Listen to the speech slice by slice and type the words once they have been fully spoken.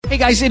Hey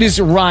guys, it is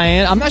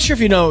Ryan. I'm not sure if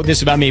you know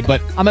this about me, but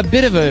I'm a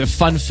bit of a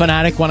fun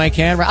fanatic when I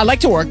can. I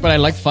like to work, but I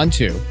like fun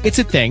too. It's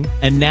a thing.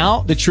 And now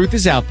the truth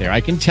is out there.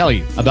 I can tell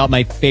you about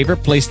my favorite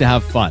place to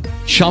have fun.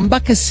 Chumba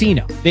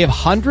Casino. They have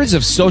hundreds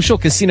of social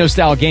casino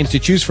style games to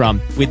choose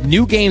from with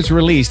new games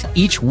released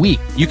each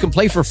week. You can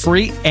play for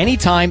free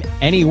anytime,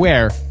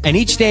 anywhere. And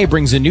each day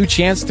brings a new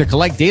chance to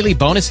collect daily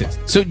bonuses.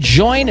 So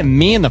join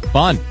me in the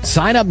fun.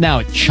 Sign up now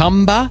at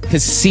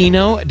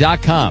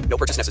ChumbaCasino.com. No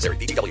purchase necessary.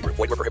 VGW Group.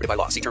 Void where prohibited by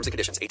law. See terms and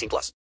conditions.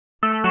 18+.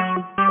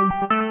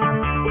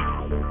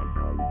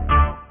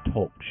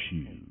 Talk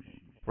shoes.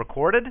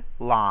 Recorded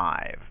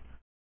live.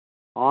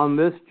 On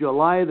this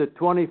July the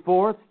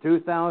 24th,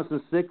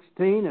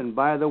 2016, and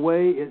by the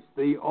way, it's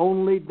the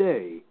only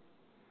day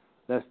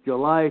that's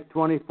July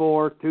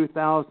 24,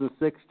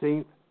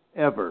 2016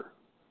 ever.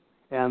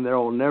 And there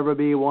will never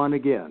be one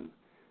again.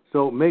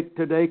 So make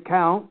today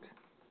count.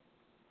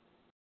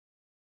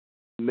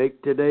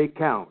 Make today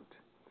count.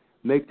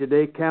 Make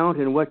today count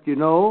in what you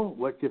know,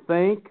 what you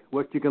think,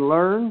 what you can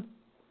learn,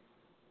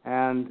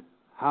 and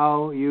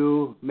how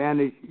you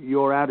manage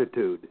your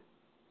attitude.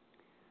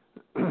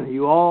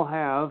 You all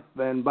have,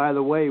 and by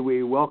the way,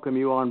 we welcome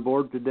you on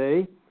board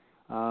today,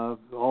 all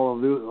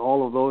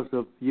of those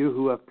of you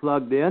who have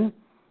plugged in,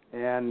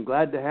 and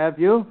glad to have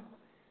you.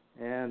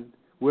 And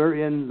we're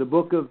in the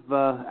book of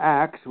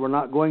Acts. We're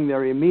not going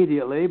there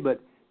immediately, but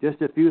just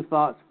a few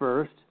thoughts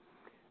first.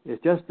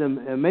 It's just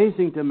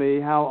amazing to me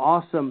how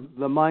awesome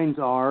the minds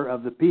are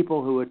of the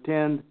people who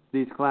attend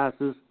these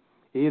classes,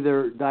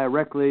 either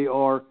directly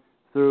or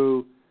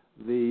through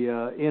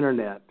the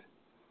internet.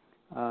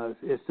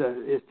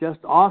 It's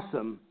just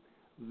awesome,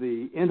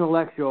 the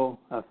intellectual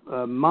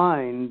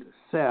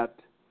mindset,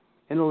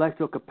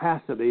 intellectual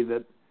capacity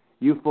that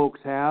you folks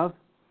have,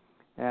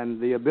 and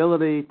the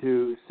ability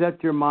to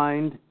set your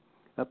mind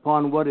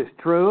upon what is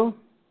true.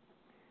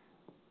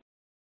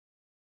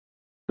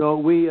 So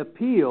we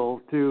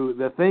appeal to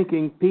the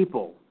thinking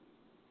people.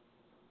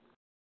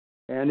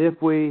 And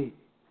if we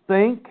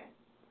think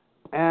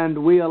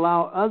and we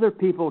allow other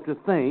people to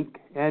think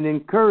and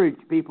encourage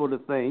people to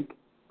think,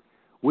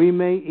 we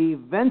may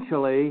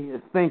eventually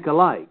think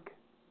alike.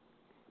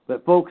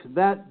 But folks,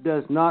 that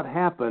does not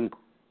happen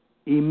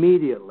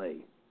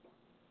immediately.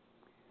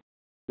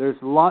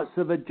 There's lots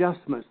of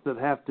adjustments that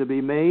have to be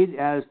made,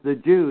 as the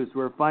Jews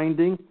were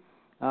finding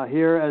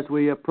here as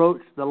we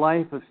approach the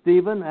life of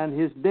Stephen and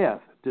his death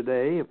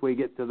today, if we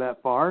get to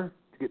that far,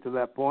 to get to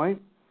that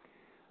point.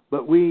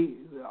 But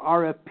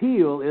our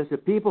appeal is to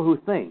people who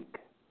think,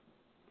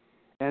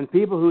 and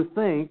people who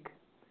think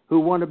who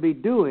want to be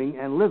doing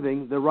and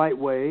living the right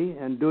way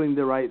and doing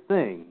the right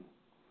thing.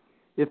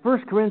 In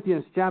 1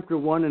 Corinthians chapter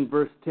 1 and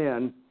verse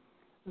 10,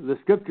 the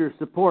Scriptures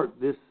support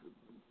this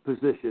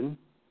position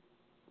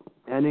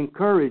and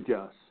encourage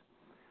us.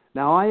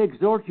 Now I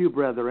exhort you,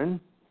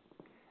 brethren.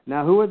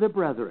 Now who are the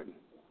brethren?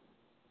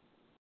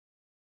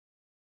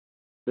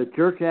 The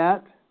church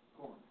at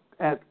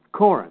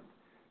Corinth.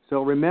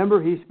 So remember,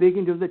 he's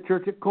speaking to the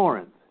church at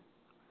Corinth.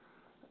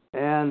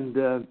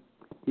 And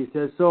he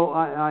says, so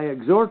I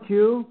exhort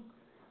you,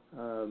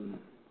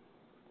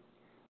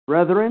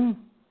 brethren,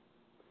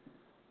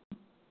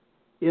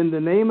 in the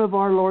name of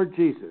our Lord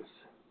Jesus,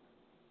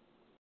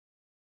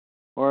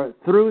 or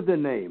through the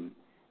name.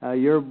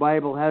 Your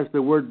Bible has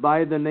the word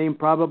by the name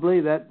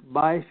probably. That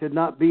by should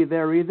not be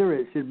there either.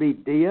 It should be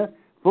dia.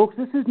 Folks,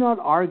 this is not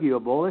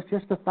arguable. It's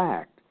just a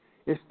fact.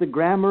 It's the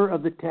grammar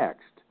of the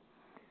text.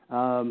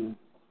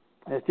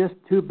 It's just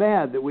too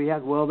bad that we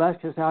have, well,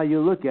 that's just how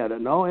you look at it.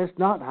 No, it's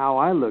not how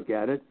I look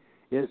at it.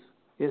 It's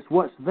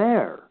what's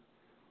there.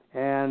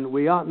 And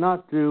we ought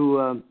not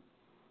to,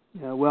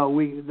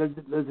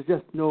 there's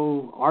just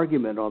no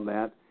argument on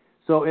that.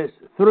 So it's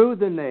through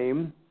the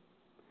name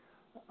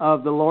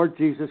of the Lord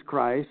Jesus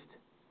Christ,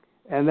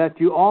 and that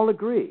you all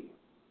agree.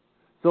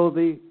 So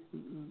the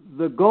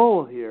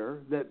goal here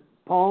that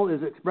Paul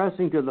is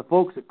expressing to the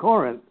folks at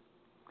Corinth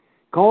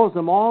calls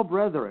them all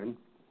brethren.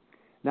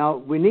 Now,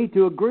 we need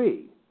to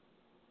agree.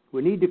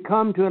 We need to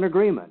come to an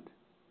agreement.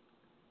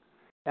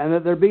 And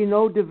that there be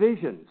no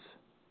divisions.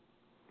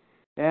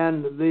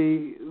 And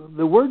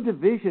the word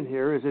division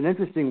here is an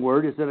interesting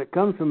word, is that it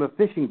comes from a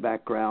fishing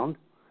background.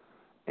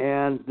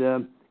 And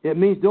it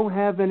means don't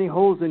have any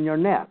holes in your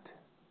net.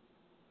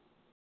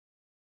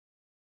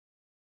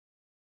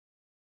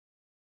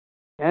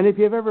 And if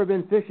you've ever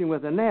been fishing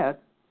with a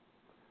net,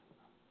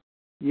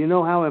 you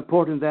know how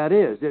important that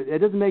is. It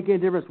doesn't make any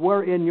difference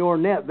where in your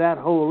net that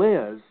hole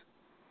is.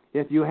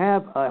 If you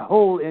have a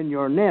hole in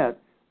your net,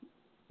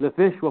 the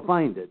fish will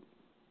find it.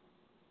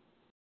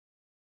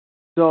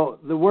 So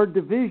the word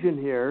division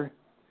here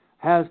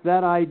has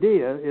that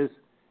idea, is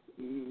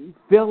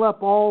fill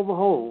up all the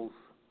holes.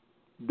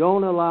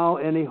 Don't allow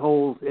any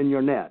holes in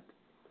your net.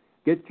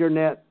 Get your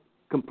net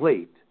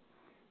complete.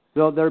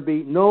 So there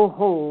be no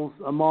holes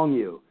among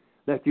you,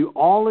 that you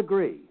all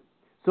agree.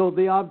 So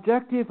the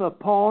objective of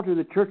Paul to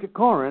the church at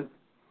Corinth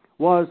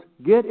was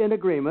get in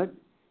agreement.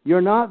 You're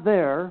not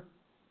there,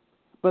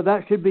 but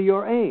that should be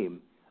your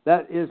aim.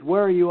 That is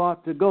where you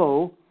ought to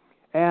go,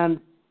 and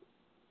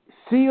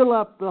seal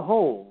up the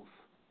holes.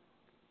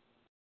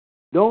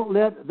 Don't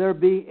let there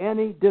be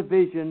any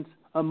divisions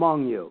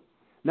among you.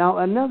 Now,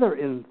 another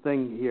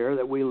thing here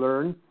that we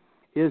learn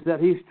is that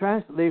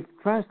they've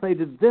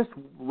translated this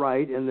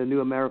right in the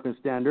New American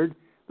Standard,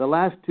 the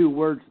last two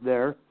words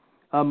there,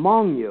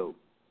 among you.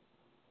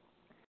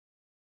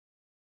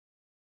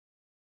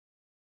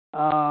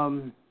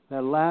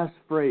 The last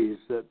phrase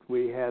that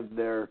we had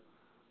there,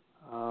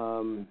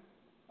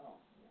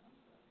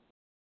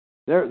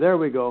 there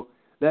we go.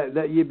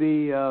 That you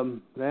be,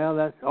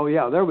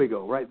 there we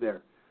go, right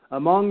there.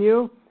 Among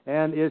you,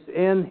 and it's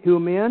in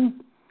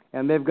human,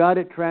 and they've got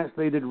it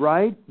translated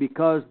right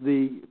because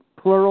the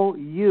plural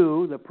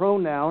you, the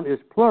pronoun, is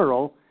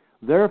plural.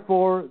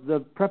 Therefore, the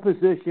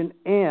preposition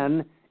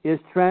in is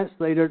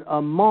translated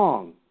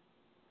among.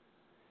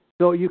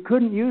 So you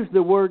couldn't use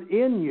the word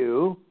in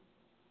you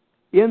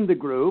in the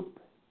group,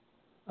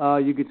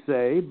 you could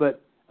say,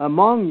 but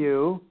among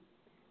you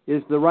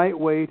is the right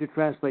way to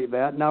translate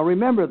that. Now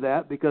remember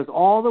that, because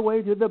all the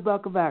way to the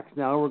book of Acts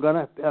now, we're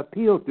going to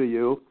appeal to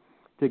you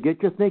to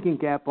get your thinking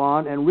cap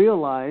on and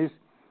realize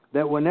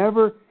that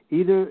whenever,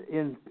 either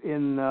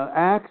in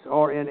Acts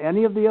or in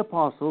any of the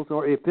apostles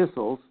or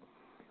epistles,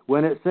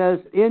 when it says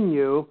in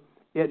you,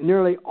 it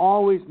nearly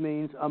always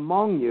means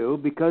among you,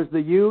 because the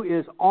you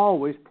is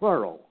always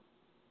plural.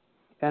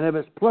 And if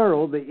it's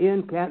plural, the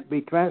in can't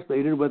be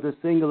translated with a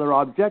singular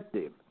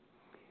objective.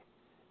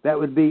 That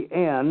would be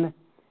in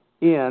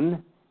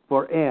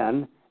for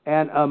n,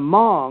 and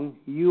among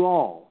you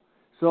all.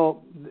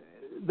 So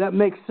that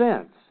makes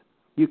sense.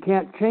 You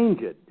can't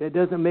change it. It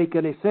doesn't make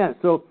any sense.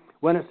 So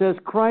when it says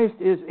Christ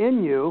is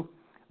in you,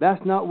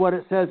 that's not what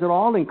it says at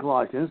all in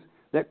Colossians,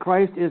 that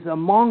Christ is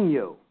among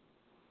you.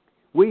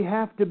 We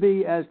have to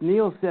be, as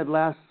Neil said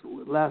last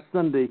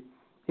Sunday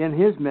in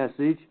his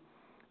message,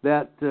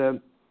 that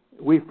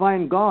we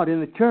find God in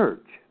the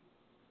church.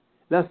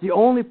 That's the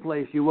only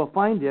place you will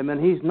find him,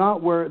 and he's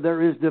not where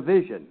there is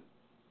division.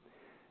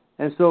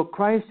 And so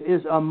Christ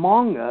is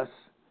among us,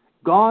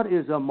 God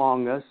is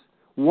among us,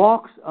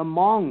 walks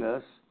among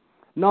us,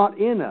 not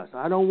in us.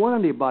 I don't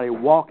want anybody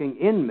walking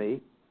in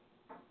me,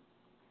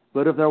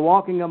 but if they're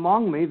walking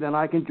among me, then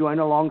I can join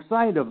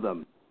alongside of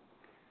them.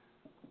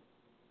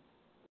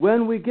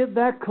 When we get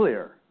that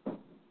clear,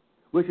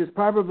 which is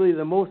probably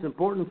the most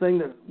important thing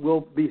that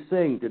we'll be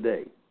saying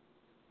today,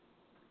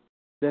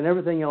 then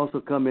everything else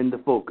will come into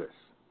focus.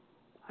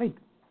 Hi,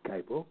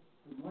 Kaipo.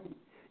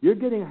 You're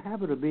getting a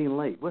habit of being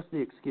late. What's the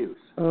excuse?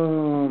 I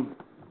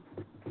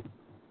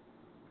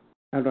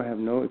don't have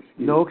no excuse.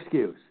 No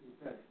excuse.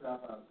 He's got to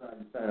stop outside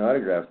and sign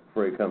autographs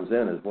before he comes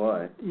in, is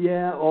why.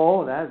 Yeah,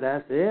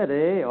 that's it,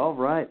 eh? All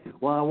right.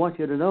 Well, I want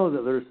you to know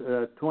that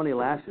there's 20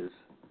 lashes.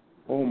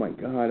 Oh, my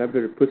God, I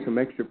better put some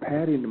extra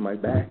padding in my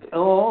back.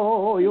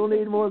 Oh, you'll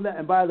need more than that.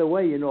 And by the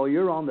way,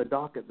 you're on the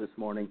docket this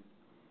morning.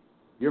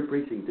 You're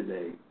preaching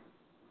today.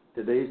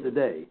 Today's the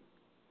day.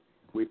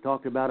 We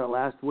talked about it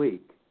last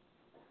week.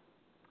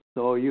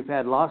 So you've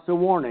had lots of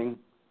warning.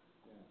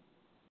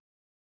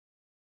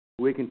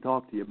 We can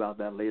talk to you about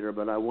that later,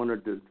 but I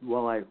wanted to,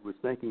 while I was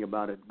thinking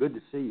about it, good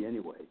to see you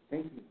anyway.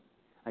 Thank you.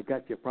 I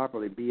got you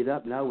properly beat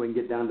up. Now we can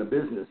get down to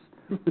business.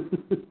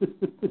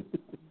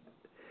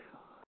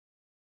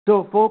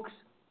 So, folks,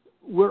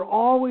 we're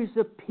always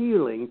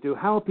appealing to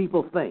how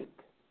people think,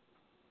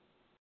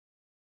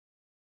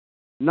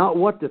 not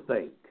what to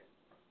think,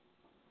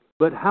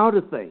 but how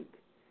to think.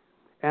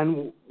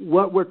 And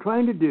what we're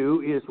trying to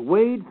do is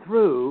wade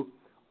through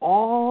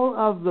all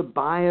of the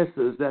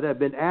biases that have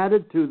been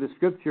added to the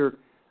Scripture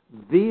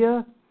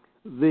via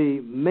the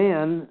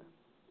men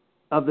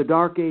of the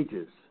Dark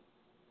Ages.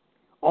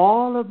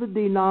 All of the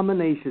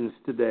denominations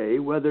today,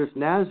 whether it's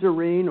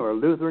Nazarene or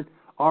Lutheran,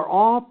 are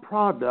all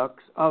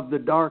products of the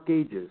Dark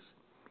Ages.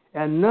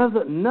 And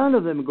none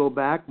of them go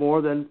back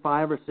more than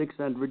 500 or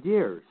 600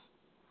 years.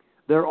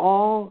 They're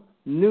all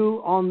new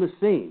on the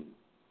scene.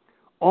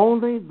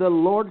 Only the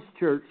Lord's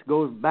church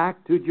goes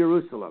back to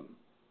Jerusalem.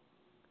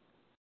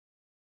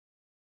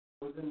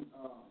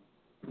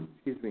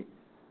 Excuse me.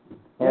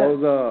 Yes. All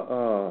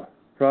the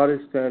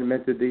Protestant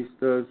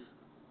Methodistas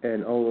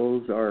and all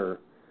those are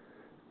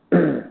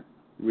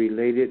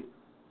related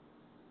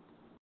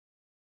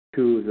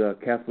to the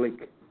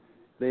Catholic.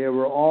 They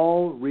were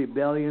all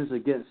rebellions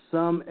against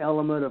some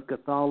element of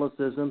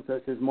Catholicism,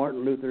 such as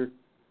Martin Luther.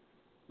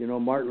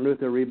 Martin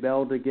Luther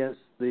rebelled against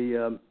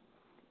the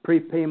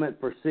prepayment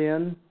for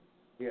sin.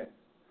 Yes.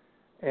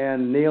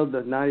 And nailed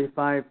the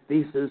 95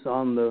 Theses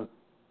on the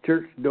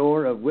church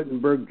door of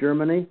Wittenberg,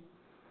 Germany.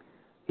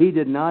 He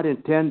did not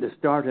intend to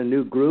start a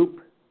new group,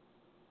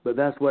 but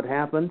that's what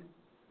happened.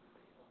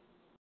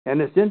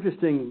 And it's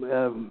interesting,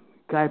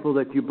 Keipel,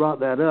 that you brought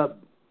that up,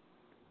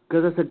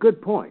 because it's a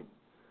good point,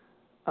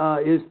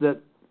 is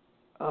that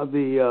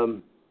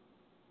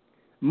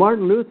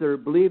Martin Luther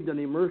believed in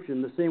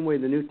immersion the same way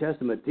the New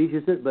Testament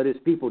teaches it, but his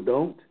people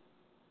don't.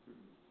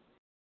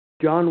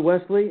 John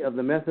Wesley of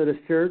the Methodist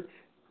Church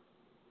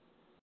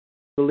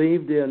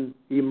believed in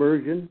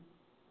immersion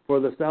for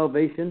the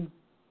salvation,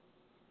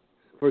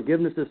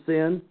 forgiveness of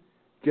sin,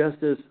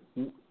 just as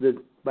the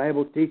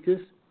Bible teaches,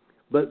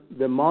 but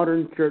the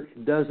modern church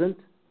doesn't.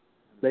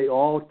 They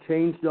all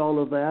changed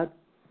all of that,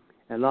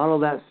 and all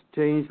of that's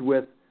changed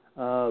with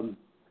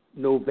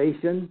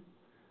Novatian,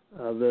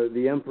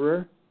 the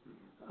emperor.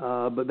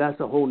 But that's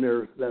a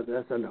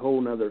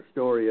whole other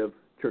story of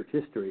church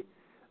history.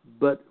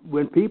 But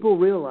when people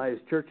realize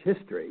church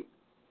history,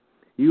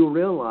 you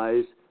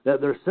realize that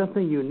there's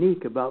something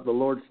unique about the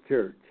Lord's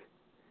church,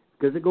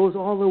 because it goes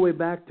all the way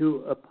back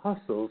to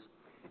apostles,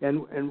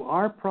 and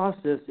our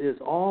process is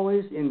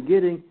always in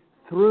getting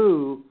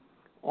through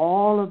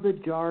all of the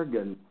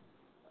jargon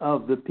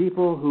of the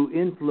people who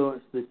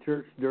influenced the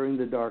church during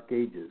the Dark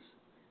Ages,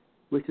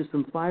 which is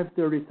from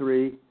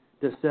 533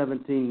 to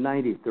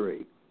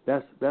 1793.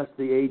 That's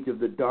the age of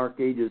the Dark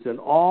Ages, and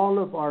all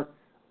of our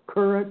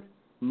current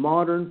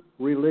modern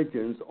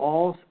religions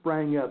all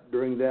sprang up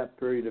during that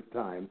period of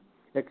time,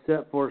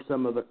 except for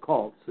some of the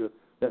cults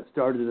that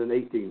started in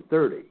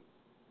 1830.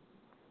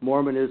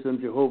 Mormonism,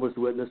 Jehovah's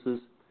Witnesses,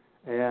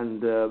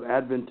 and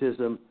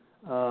Adventism,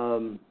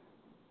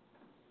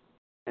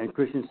 and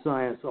Christian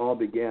Science all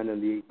began in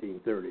the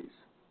 1830s.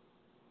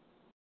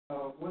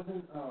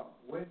 Wasn't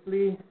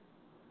Wesley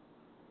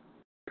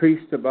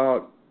preached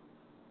about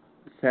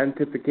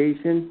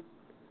sanctification?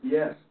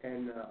 Yes.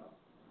 And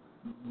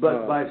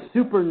but by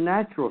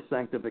supernatural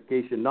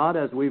sanctification, not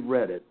as we've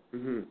read it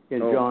in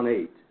John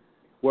 8,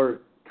 where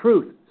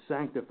truth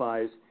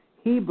sanctifies.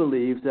 He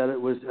believes that it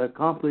was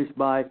accomplished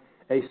by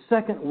a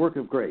second work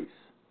of grace,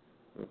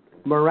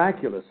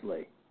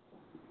 miraculously.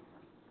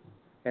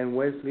 And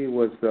Wesley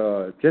was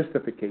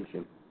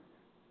justification.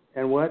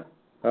 And what?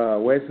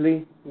 John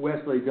Wesley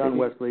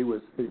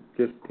was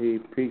he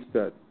preached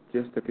that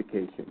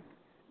justification.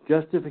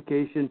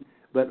 Justification,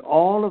 but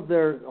all of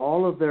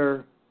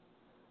their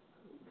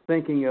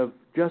thinking of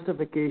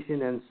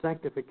justification and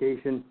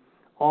sanctification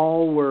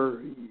all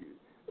were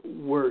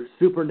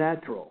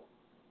supernatural,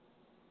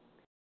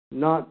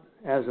 not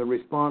as a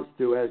response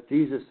to, as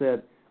Jesus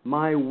said,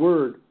 "My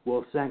word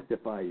will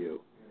sanctify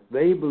you."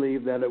 They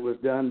believe that it was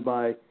done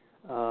by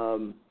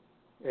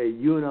a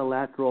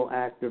unilateral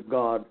act of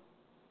God.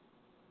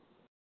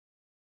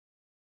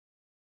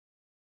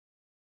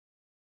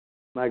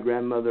 My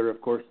grandmother, of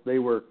course, they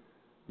were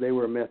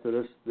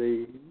Methodists.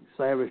 The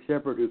Cyrus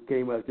Shepherd, who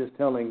came, I was just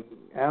telling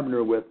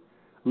Abner, with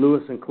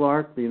Lewis and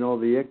Clark, the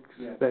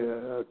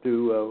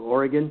to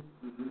Oregon.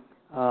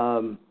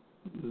 Mm-hmm.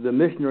 The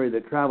missionary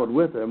that traveled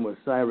with them was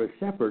Cyrus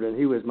Shepherd, and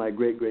he was my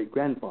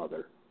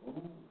great-great-grandfather. Oh.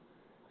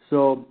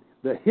 So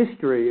the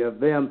history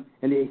of them,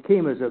 and he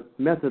came as a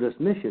Methodist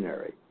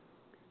missionary.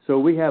 So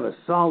we have a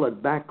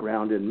solid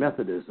background in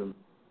Methodism.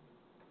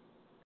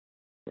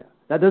 Yeah.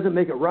 That doesn't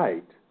make it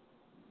right,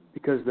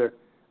 because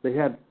they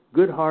had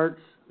good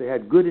hearts, they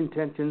had good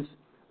intentions.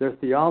 Their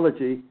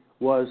theology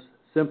was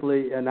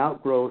simply an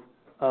outgrowth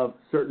of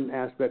certain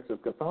aspects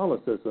of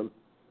Catholicism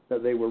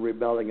that they were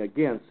rebelling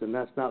against, and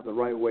that's not the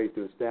right way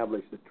to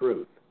establish the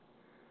truth.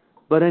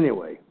 But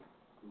anyway,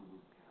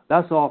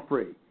 that's all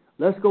free.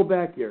 Let's go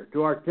back here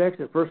to our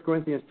text in 1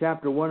 Corinthians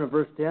chapter 1 and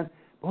verse 10.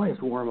 Boy,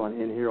 it's warm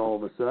in here all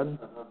of a sudden.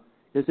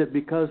 Is it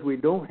because we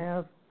don't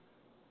have...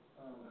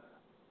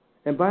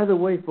 And by the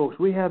way, folks,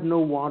 we have no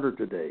water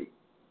today.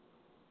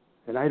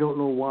 And I don't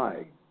know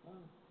why.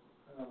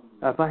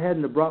 If I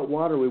hadn't have brought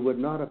water, we would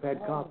not have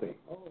had coffee.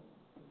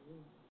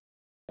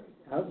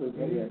 How would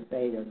you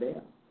say to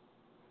them?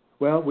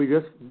 Well, we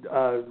just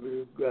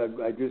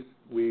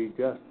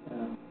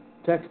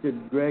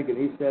texted Greg, and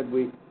he said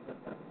we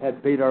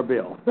had paid our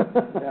bill.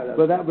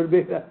 So that would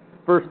be the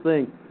first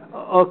thing.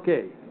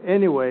 Okay.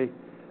 Anyway,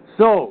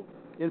 so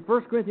in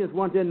 1 Corinthians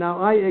 1:10, now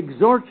I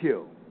exhort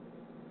you,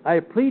 I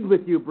plead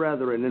with you,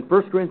 brethren, in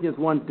 1 Corinthians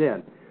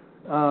 1:10,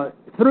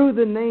 through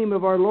the name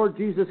of our Lord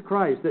Jesus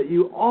Christ, that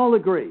you all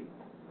agree.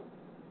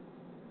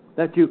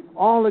 That you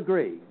all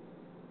agree.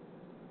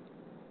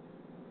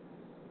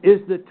 Is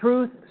the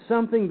truth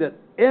something that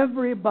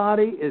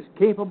everybody is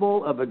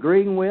capable of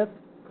agreeing with?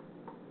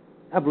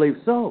 I believe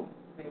so.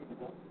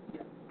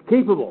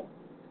 Capable.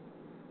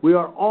 We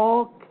are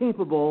all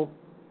capable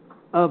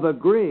of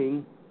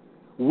agreeing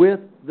with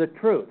the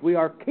truth. We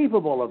are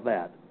capable of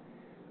that.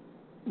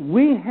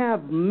 We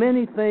have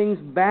many things,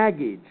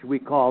 baggage, we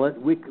call it.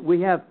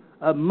 We have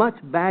much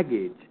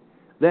baggage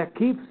that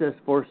keeps us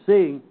from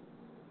seeing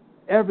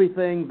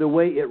everything the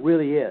way it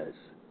really is.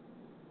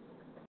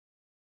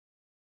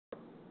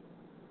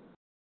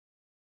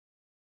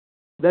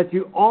 That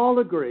you all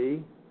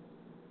agree,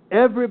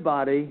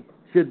 everybody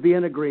should be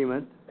in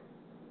agreement,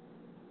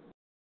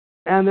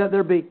 and that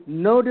there be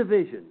no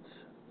divisions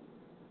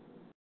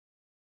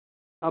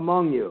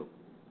among you,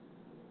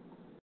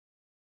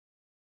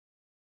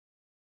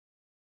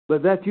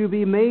 but that you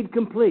be made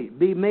complete,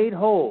 be made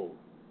whole,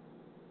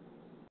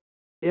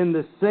 in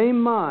the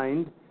same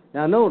mind.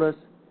 Now notice,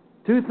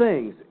 two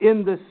things: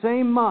 in the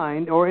same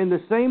mind, or in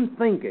the same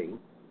thinking,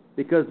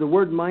 because the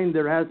word mind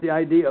there has the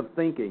idea of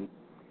thinking.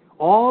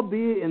 All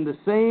be in the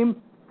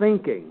same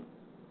thinking.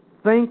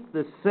 Think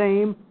the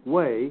same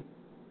way,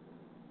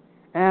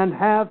 and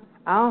have,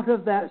 out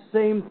of that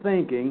same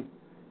thinking,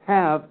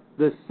 have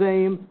the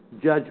same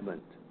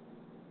judgment.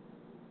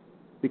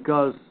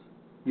 because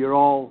you're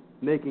all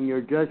making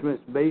your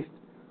judgments based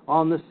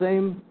on the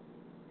same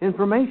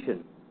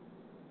information.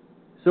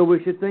 So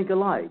we should think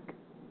alike.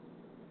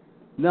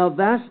 Now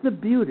that's the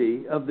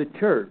beauty of the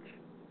church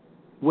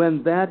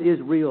when that is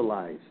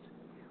realized,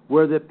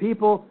 where the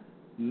people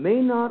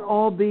may not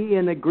all be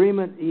in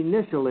agreement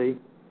initially,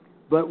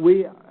 but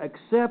we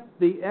accept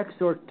the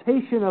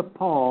exhortation of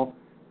Paul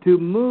to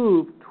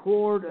move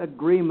toward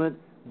agreement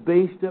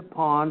based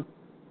upon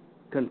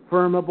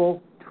confirmable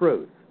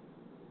truth.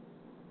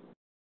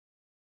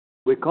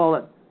 We call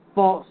it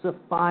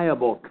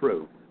falsifiable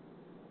truth.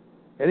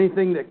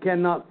 Anything that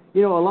cannot, a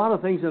lot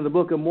of things in the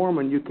Book of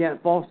Mormon you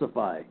can't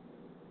falsify.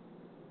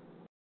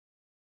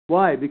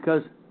 Why?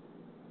 Because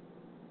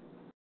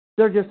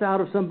they're just out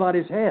of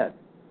somebody's head.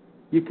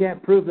 You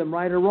can't prove them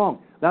right or wrong.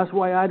 That's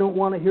why I don't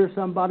want to hear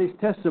somebody's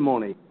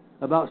testimony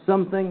about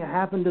something that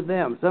happened to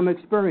them, some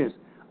experience.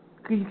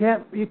 There's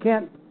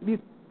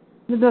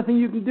nothing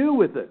you can do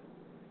with it.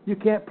 You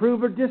can't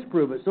prove or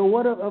disprove it. So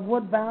of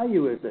what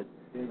value is it?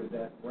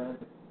 That's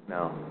rampant.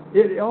 No.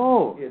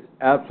 It's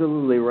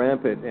absolutely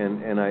rampant,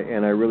 and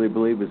I really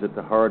believe is at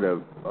the heart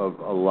of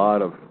a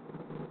lot of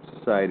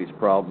society's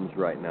problems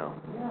right now.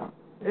 Yeah.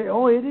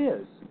 It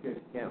is. You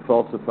can't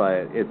falsify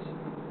it.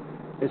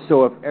 It's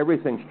so if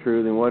everything's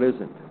true, then what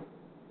isn't?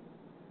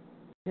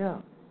 Yeah.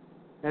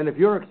 And if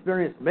your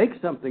experience makes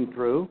something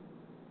true,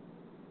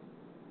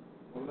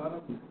 a lot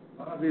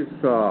of his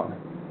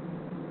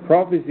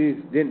prophecies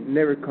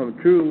never come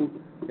true,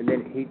 and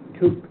then he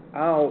took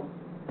out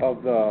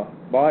of the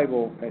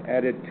Bible and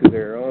added to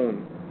their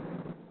own.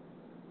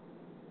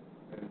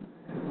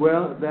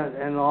 Well,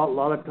 and a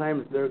lot of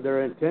times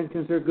their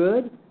intentions are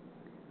good,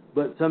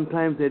 but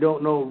sometimes they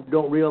don't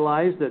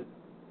realize that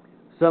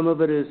some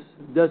of it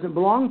doesn't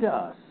belong to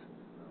us,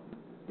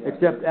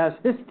 except as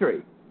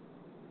history.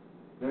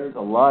 There's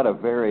a lot of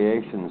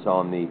variations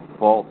on the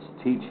false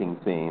teaching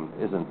theme,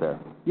 isn't there?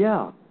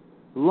 Yeah,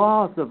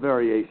 lots of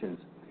variations.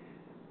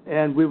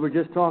 And we were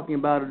just talking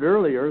about it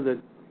earlier, that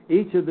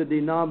each of the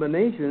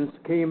denominations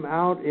came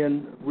out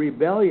in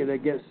rebellion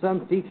against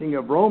some teaching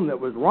of Rome that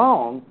was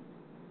wrong,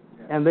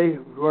 and they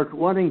were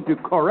wanting to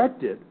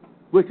correct it,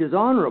 which is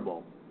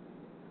honorable.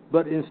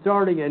 But in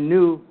starting a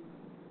new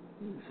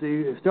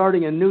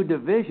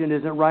division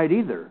isn't right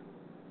either,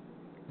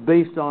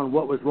 based on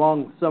what was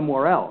wrong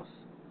somewhere else.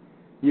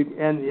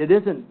 And it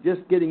isn't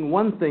just getting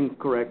one thing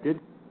corrected,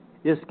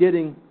 it's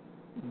getting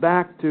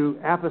back to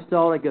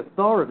apostolic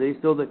authority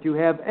so that you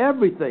have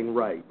everything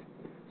right.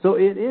 So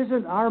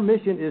our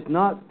mission is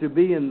not to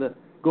be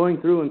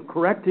going through and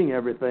correcting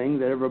everything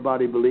that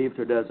everybody believes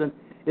or doesn't.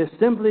 It's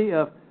simply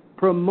of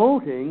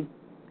promoting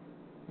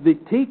the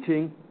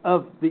teaching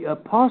of the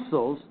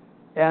apostles,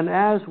 and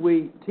as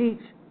we teach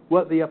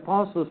what the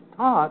apostles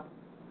taught,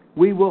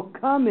 we will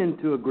come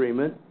into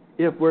agreement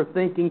if we're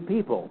thinking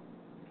people.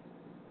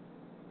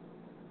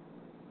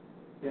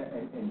 Yeah,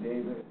 and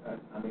David,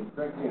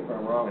 correct me if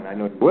I'm wrong, and I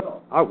know you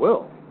will. I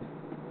will.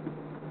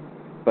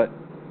 But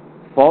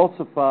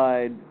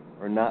falsified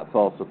or not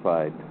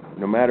falsified,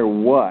 no matter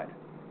what,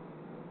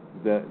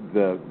 the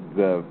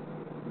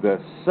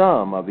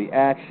sum of the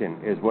action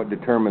is what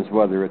determines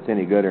whether it's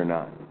any good or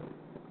not.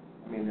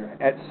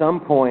 At some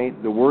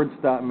point, the words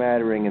stop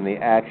mattering and the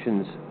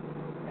actions,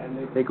 and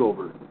they take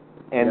over.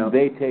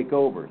 They take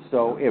over.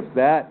 So if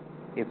that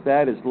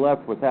is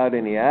left without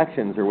any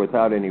actions or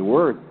without any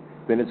worth,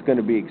 then it's going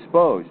to be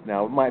exposed.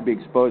 Now, it might be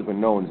exposed when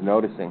no one's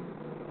noticing,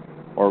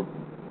 or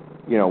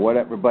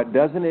whatever. But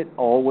doesn't it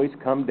always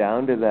come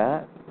down to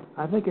that?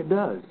 I think it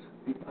does.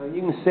 You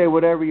can say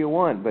whatever you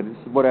want, but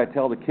it's what I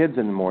tell the kids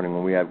in the morning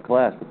when we have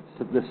class.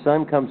 The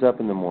sun comes up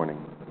in the morning,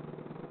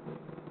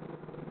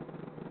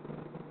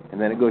 and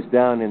then it goes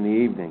down in the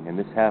evening, and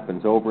this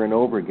happens over and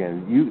over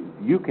again.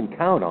 You can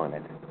count on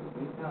it.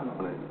 You count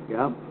on it.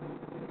 Yeah.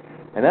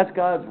 And that's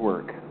God's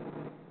work.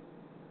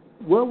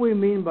 What we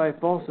mean by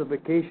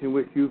falsification,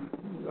 which you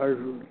are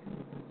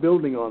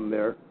building on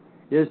there,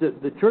 is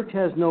that the church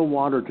has no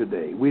water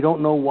today. We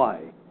don't know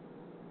why.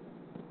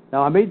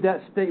 Now, I made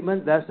that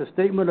statement. That's a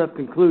statement of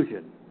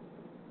conclusion.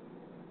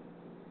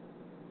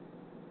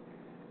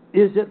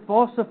 Is it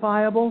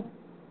falsifiable?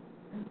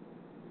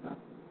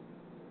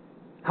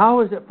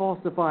 How is it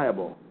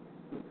falsifiable?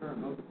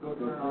 Go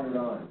turn it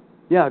on.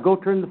 Yeah, go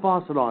turn the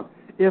faucet on.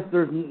 If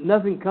there's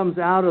nothing comes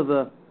out of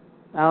the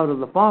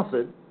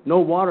faucet, no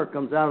water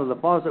comes out of the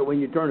faucet when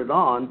you turn it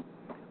on,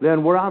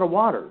 then we're out of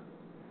water.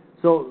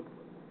 So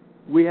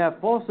we have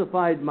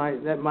falsified my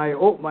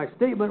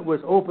statement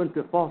was open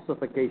to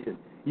falsification.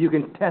 You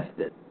can test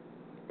it.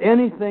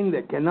 Anything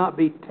that cannot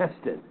be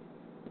tested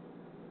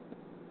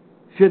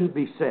shouldn't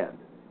be said.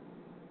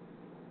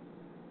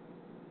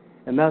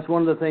 And that's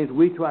one of the things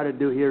we try to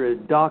do here is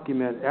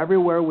document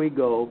everywhere we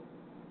go.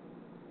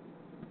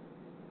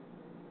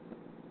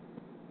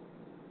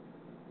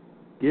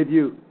 Give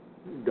you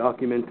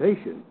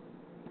documentation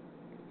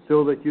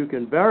so that you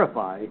can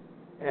verify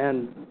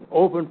and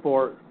open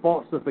for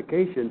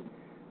falsification.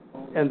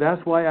 And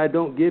that's why I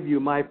don't give you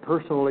my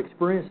personal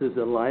experiences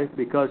in life,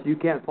 because you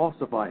can't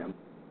falsify them.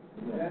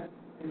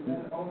 Is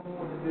that almost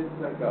just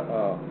like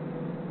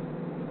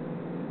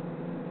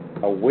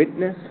a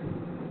witness?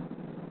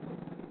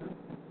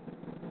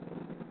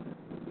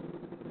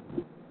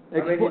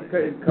 I mean,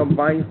 it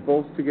combines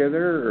both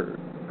together,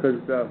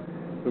 because the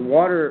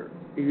water,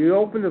 if you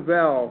open the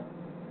valve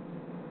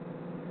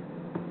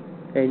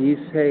and you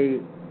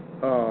say,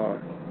 well,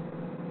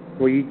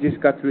 you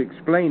just got through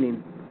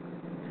explaining,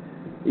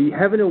 you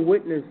having a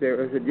witness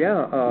there. I said,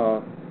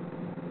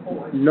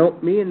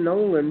 me and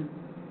Nolan,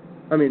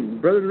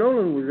 Brother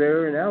Nolan was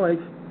there and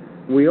Alex,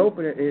 we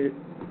open it,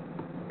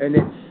 and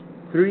it's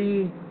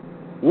 3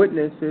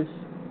 witnesses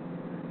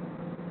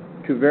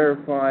to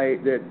verify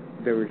that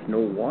there was no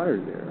water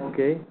there.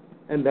 Okay,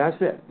 and that's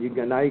it.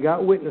 Now you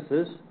got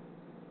witnesses.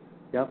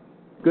 Yep.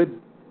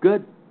 Good.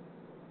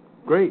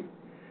 Great.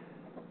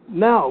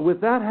 Now,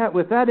 with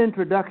that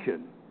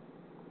introduction,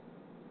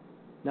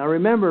 now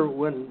remember,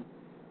 when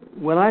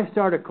I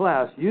start a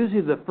class,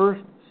 usually the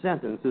first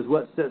sentence is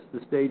what sets the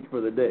stage for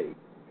the day.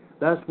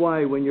 That's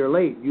why when you're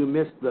late, you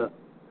miss the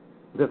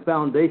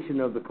foundation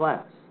of the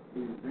class.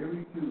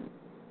 Very true.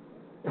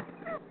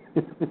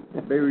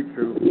 Very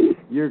true.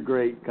 You're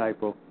great,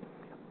 Kaipo.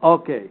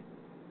 Okay,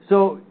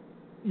 so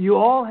you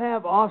all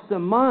have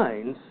awesome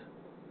minds.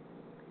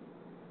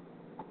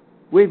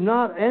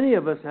 Any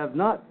of us have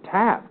not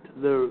tapped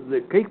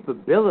the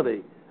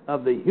capability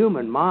of the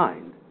human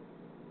mind.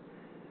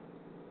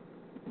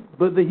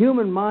 But the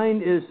human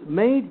mind is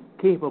made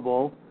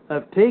capable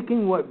of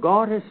taking what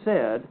God has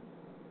said,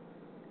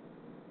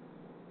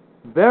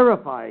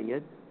 verifying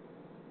it,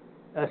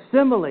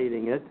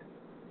 assimilating it,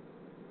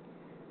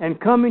 and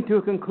coming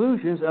to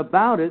conclusions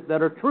about it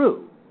that are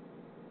true.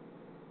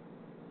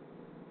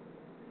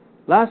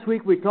 Last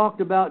week we talked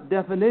about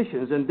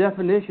definitions, and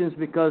definitions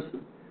because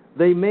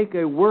they make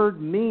a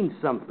word mean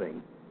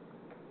something.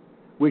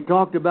 We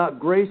talked about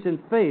grace and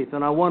faith,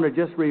 and I want to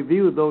just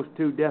review those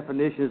 2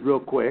 definitions real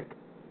quick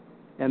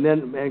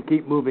and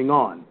keep moving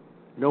on.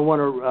 I don't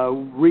want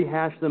to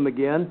rehash them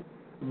again,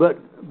 but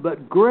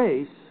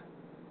grace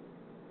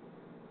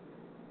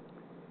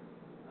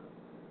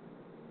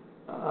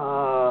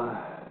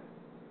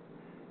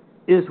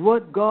is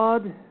what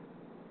God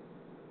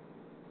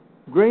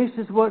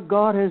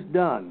has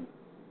done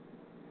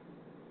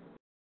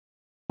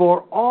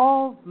for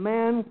all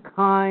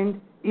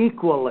mankind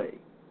equally.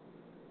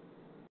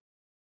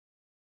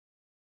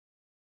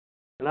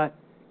 And I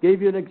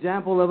gave you an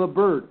example of a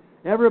bird.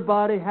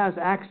 Everybody has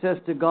access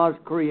to God's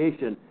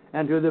creation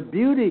and to the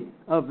beauty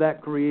of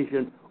that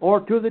creation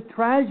or to the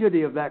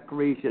tragedy of that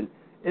creation.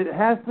 It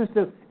happens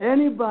to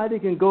anybody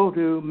can go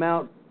to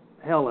Mount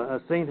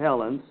St.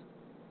 Helens,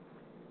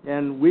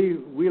 and we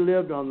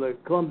lived on the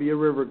Columbia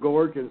River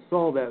Gorge and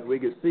saw that. We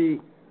could see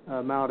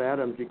Mount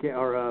Adams,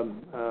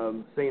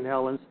 St.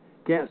 Helens.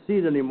 Can't see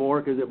it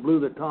anymore because it blew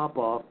the top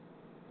off.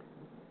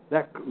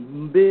 That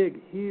big,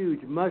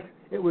 huge mush.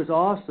 It was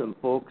awesome,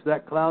 folks.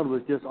 That cloud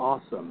was just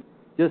awesome.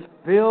 Just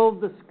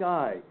filled the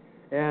sky,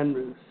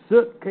 and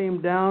soot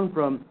came down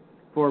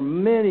for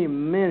many,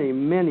 many,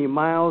 many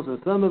miles, and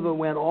some of it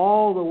went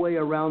all the way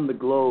around the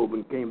globe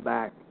and came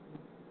back.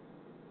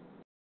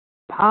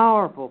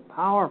 Powerful,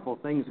 powerful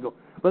things go.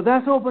 But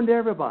that's open to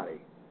everybody.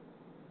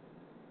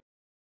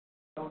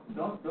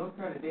 Don't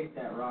try to date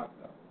that rock,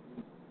 though.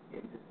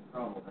 Get into some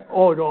trouble there.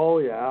 Oh,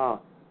 yeah.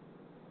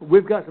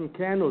 We've got some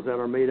candles that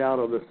are made out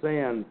of the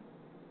sand,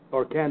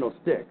 or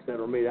candlesticks that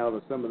are made out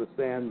of some of the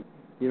sand,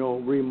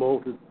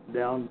 remolded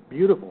down.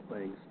 Beautiful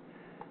things.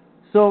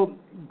 So,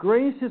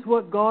 grace is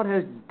what God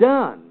has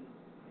done.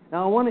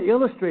 Now, I want to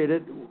illustrate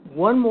it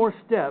one more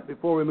step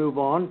before we move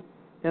on,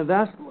 and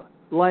that's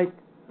like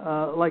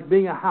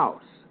being a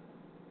house.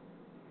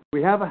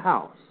 We have a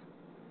house.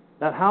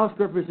 That house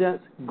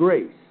represents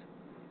grace.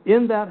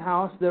 In that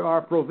house, there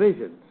are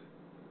provisions.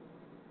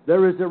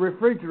 There is a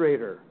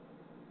refrigerator.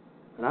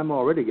 And I'm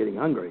already getting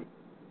hungry.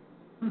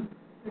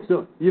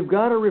 So you've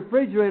got a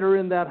refrigerator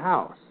in that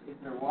house. Is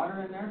there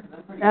water in there?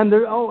 And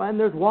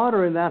there's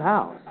water in that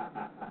house.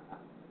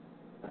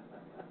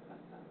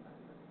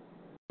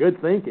 Good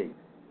thinking.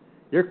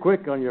 You're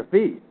quick on your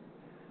feet.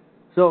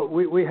 So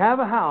we have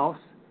a house.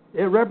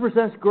 It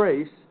represents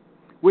grace.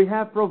 We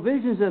have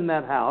provisions in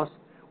that house.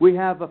 We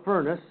have a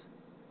furnace.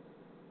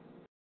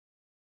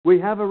 We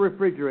have a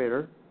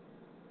refrigerator.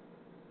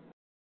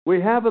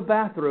 We have a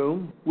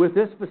bathroom with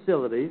its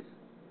facilities.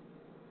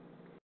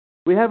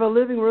 We have a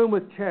living room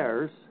with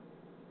chairs.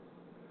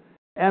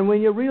 And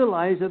when you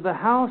realize that the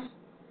house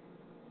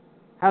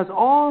has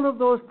all of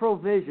those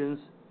provisions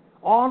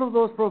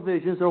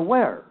are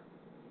where?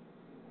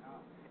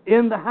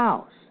 In the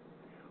house.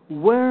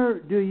 Where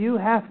do you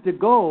have to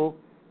go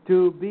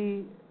to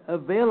be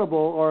available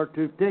or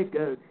to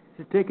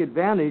take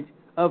advantage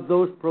of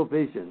those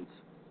provisions?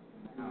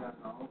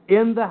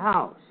 In the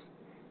house.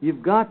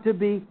 You've got to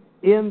be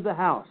in the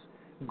house.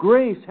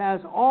 Grace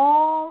has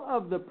all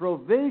of the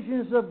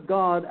provisions of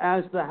God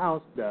as the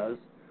house does.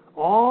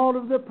 All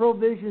of the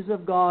provisions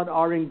of God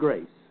are in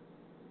grace.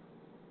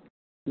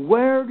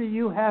 Where do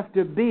you have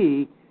to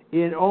be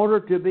in order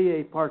to be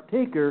a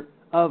partaker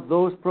of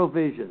those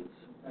provisions?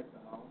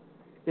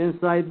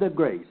 inside the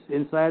grace,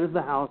 inside of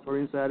the house or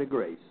inside of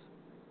grace.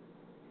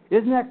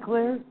 Isn't that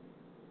clear?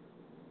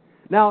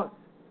 Now,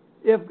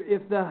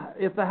 if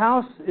the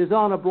house is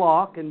on a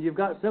block and you've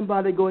got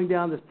somebody going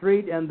down the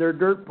street and they're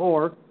dirt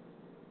poor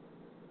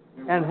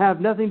and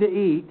have nothing to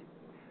eat,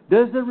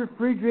 does the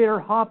refrigerator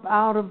hop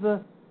out of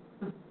the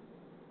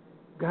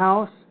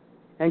house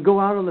and go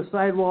out on the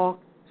sidewalk,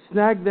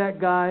 snag that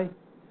guy,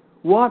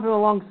 walk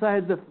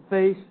alongside the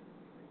face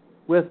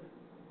with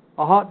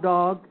a hot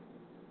dog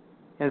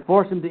and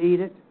force him to eat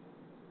it?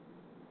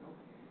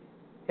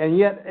 And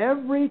yet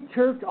every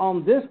church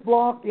on this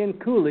block in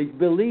Coolidge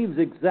believes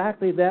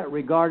exactly that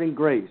regarding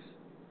grace.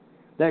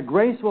 That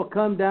grace will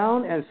come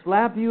down and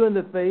slap you in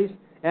the face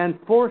and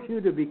force you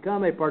to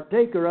become a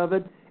partaker of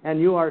it, and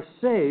you are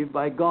saved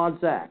by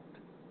God's act.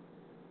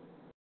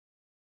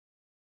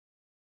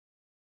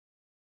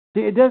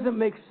 See, it doesn't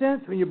make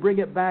sense when you bring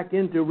it back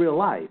into real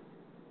life,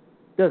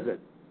 does it?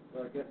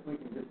 Well, I guess we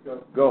can just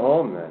go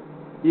home then.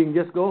 You can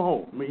just go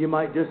home. You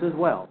might just as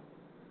well.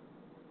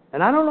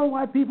 And I don't know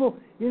why people,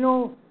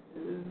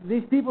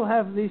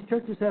 these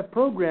churches have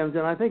programs,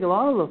 and I think a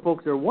lot of the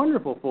folks are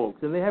wonderful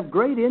folks, and they have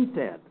great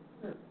intent.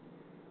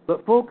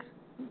 But folks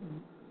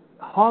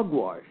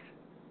hogwash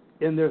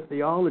in their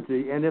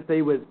theology, and if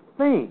they would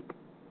think,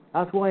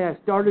 that's why I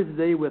started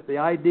today with the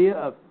idea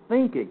of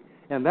thinking.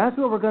 And that's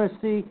what we're going to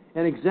see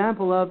an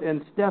example of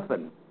in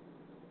Stephen.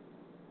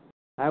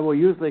 I will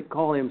usually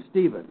call him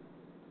Stephen.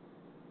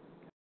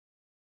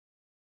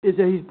 Is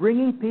that he's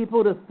bringing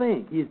people to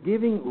think. He's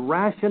giving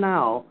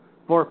rationale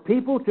for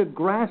people to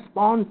grasp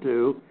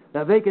onto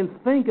that they can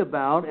think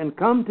about and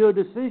come to a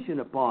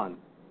decision upon.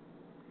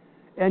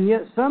 And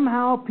yet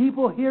somehow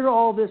people hear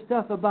all this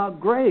stuff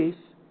about grace,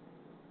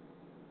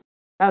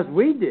 as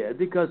we did,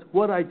 because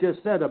what I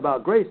just said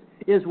about grace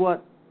is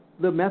what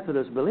the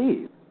Methodists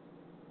believe.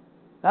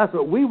 That's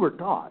what we were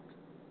taught.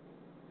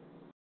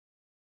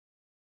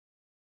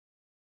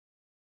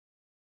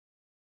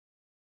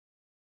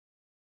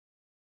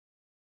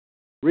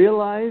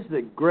 Realize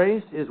that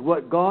grace is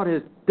what God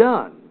has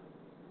done.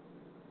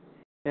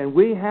 And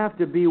we have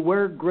to be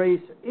where grace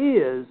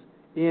is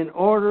in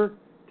order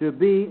to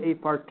be a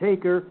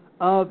partaker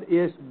of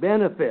its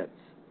benefits.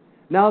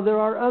 Now, there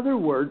are other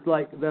words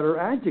that are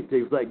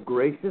adjectives, like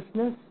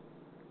graciousness.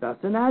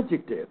 That's an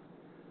adjective.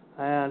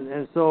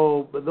 And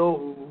so,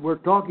 though we're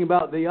talking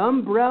about the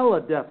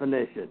umbrella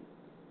definition,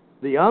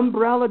 the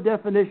umbrella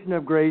definition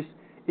of grace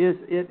is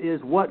it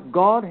is what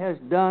God has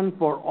done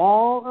for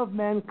all of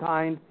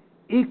mankind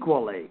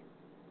equally.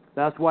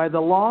 That's why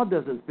the law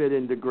doesn't fit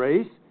into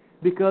grace,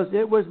 because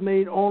it was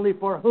made only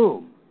for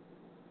whom?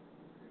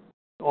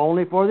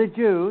 Only for the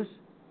Jews,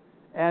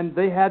 and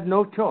they had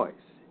no choice.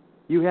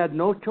 You had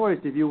no choice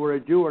if you were a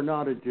Jew or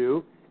not a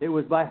Jew. It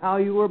was by how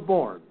you were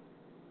born.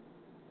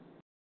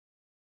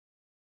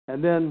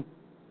 And then,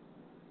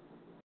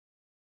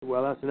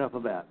 well, that's enough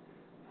of that.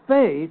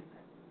 Faith,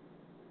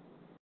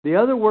 the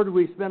other word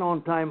we spent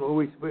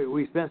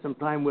some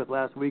time with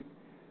last week,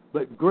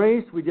 but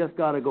grace, we just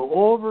got to go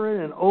over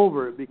it and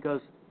over it,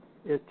 because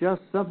it's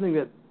just something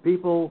that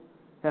people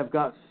have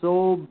got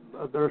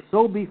they're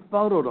so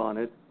befuddled on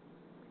it.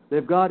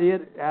 They've got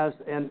it as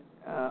an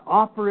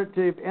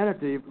operative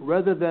entity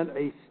rather than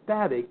a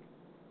static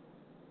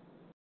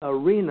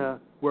arena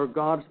where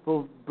God's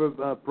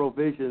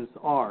provisions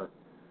are.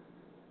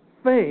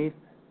 Faith,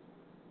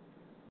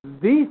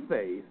 the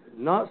faith,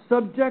 not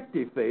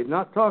subjective faith,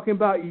 not talking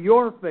about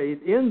your faith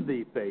in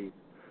the faith,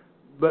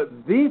 but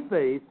the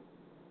faith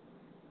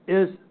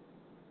is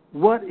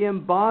what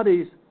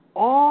embodies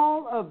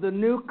all of the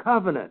new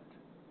covenant.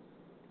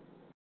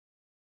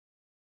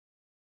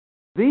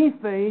 The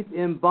faith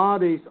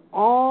embodies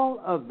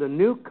all of the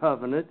new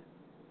covenant,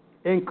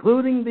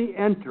 including the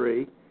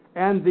entry,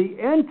 and the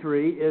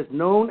entry is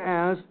known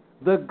as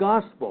the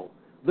gospel.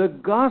 The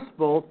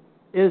gospel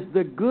is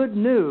the good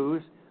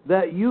news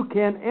that you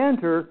can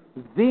enter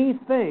the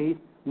faith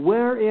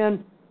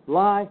wherein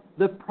lie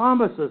the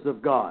promises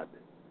of God.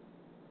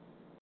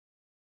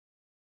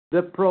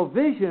 The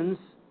provisions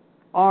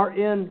are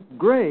in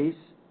grace.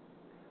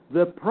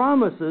 The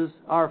promises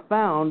are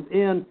found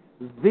in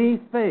the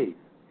faith.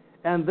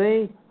 And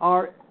they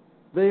are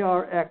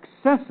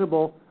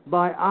accessible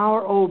by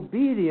our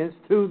obedience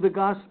to the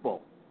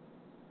gospel.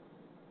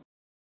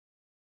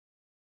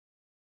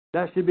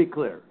 That should be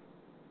clear.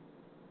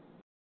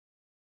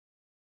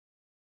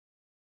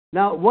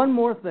 Now, one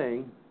more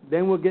thing,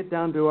 then we'll get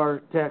down to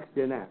our text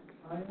in Acts.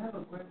 I have a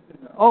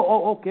question.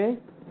 Okay.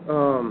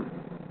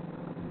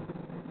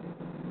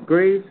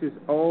 Grace is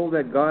all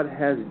that God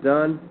has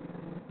done,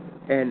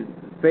 and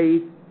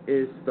faith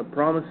is the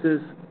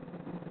promises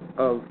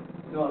of.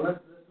 No, let's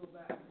go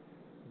back.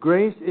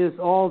 Grace is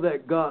all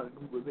that God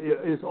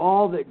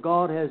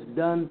has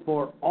done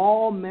for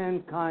all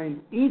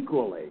mankind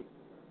equally.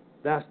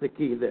 That's the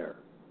key there.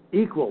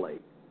 Equally.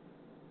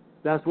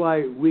 That's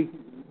why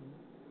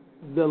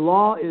the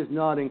law is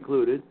not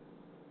included,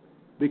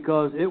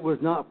 because it was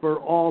not for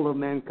all of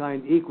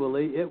mankind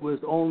equally. It was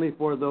only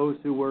for those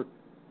who were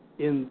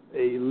in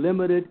a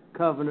limited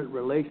covenant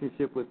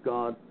relationship with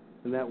God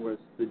and that was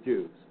the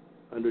Jews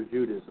under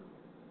Judaism.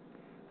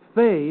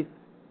 Faith,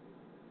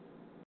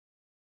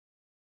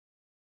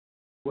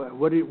 what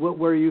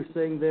were you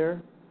saying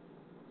there?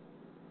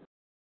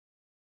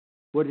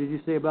 What did you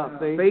say about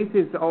faith? Faith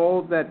is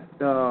all that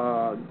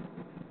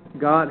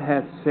God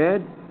has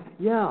said.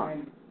 Yeah.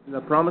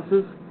 The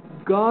promises.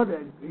 God,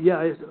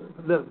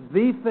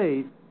 the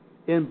faith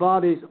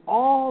embodies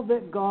all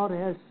that God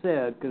has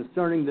said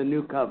concerning the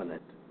new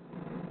covenant.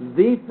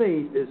 The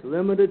faith is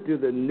limited to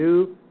the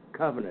new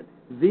covenant.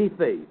 The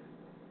faith.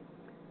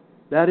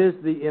 That is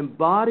the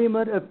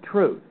embodiment of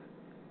truth.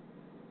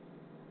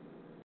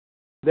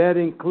 That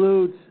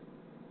includes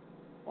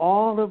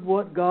all of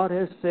what God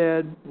has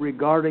said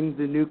regarding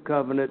the new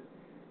covenant,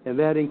 and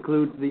that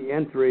includes the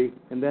entry,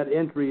 and that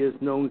entry is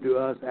known to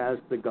us as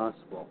the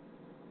gospel.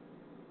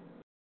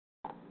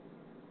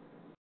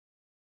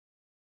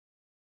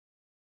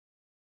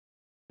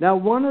 Now,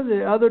 one of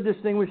the other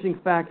distinguishing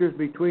factors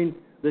between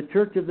the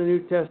church of the New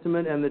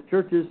Testament and the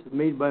churches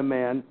made by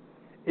man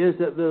is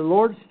that the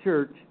Lord's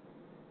church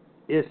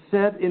is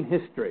set in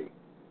history.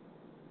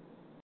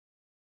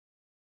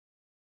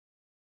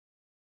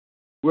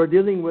 We're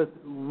dealing with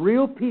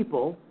real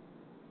people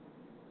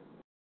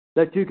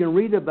that you can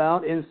read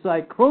about in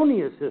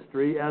Synchronous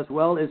history as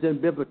well as in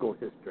biblical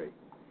history.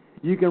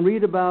 You can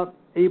read about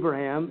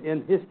Abraham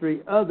in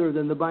history other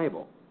than the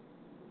Bible.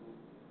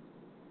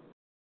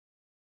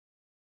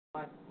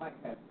 Mike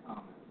has a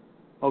comment.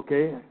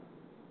 Okay.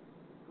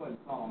 Go ahead and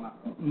call him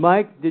out.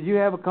 Mike, did you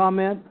have a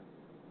comment?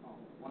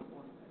 One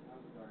second.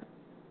 I'm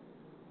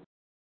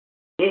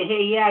sorry.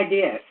 Hey, yeah, I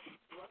did.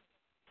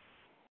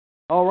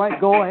 All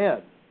right, go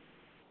ahead.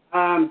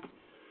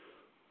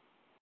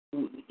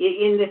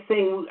 In this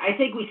thing, I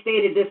think we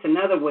stated this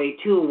another way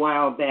too a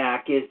while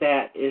back. Is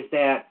that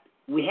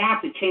we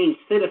have to change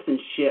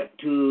citizenship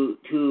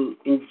to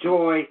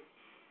enjoy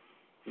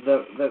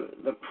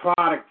the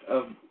product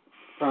of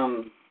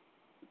from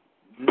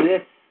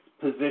this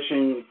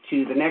position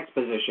to the next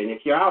position.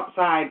 If you're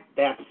outside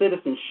that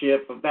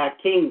citizenship of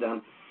that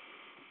kingdom,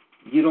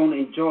 you don't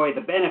enjoy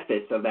the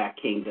benefits of that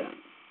kingdom.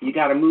 You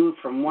got to move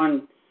from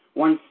one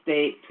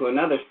state to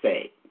another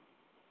state,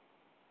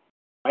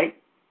 right?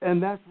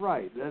 And that's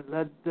right.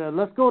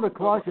 Let's go to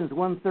Colossians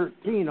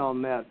 1:13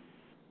 on that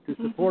to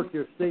support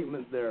your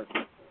statement there.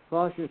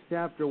 Colossians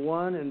chapter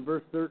 1 and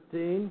verse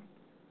 13.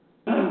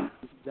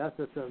 That's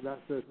a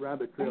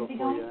rabbit trail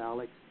for you,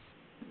 Alex.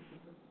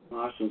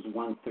 Colossians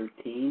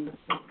 1:13.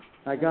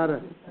 I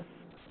gotta.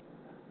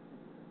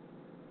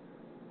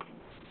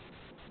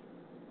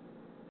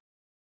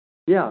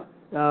 Yeah,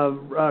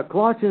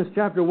 Colossians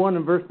chapter 1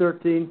 and verse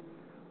 13.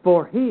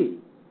 For he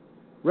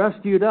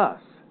rescued us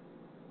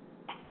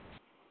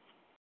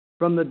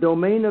from the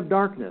domain of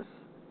darkness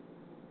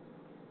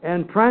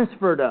and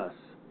transferred us.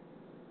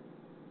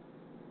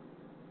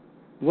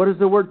 What does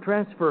the word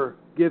transfer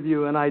give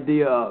you an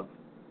idea of?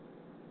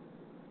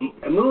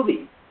 A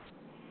movie.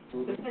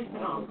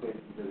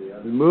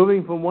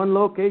 Moving from one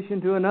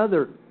location to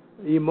another,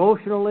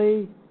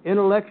 emotionally,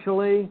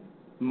 intellectually,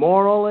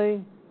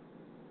 morally,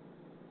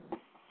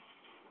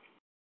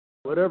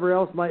 whatever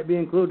else might be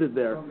included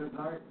there. From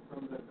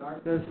the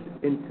darkness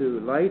into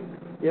light.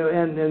 Yeah,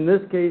 and in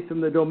this case,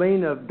 from the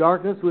domain of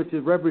darkness, which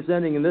is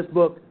representing in this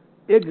book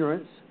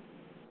ignorance,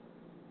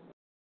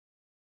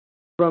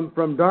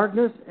 from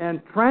darkness,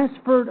 and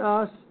transferred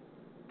us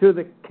to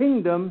the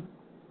kingdom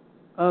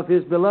of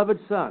His beloved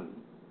Son.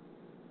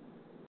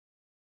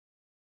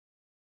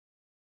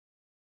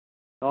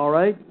 All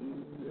right,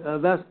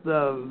 that's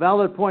the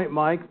valid point,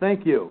 Mike.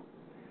 Thank you.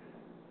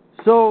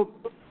 So,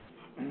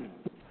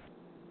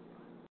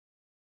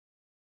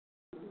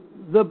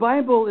 the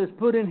Bible is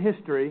put in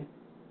history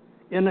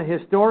in a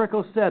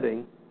historical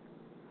setting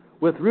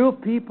with real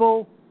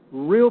people,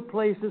 real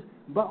places,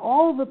 but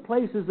all the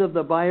places of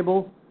the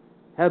Bible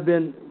have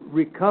been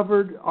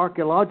recovered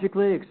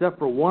archaeologically except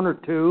for one or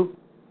two,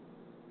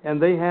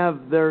 and they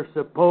have their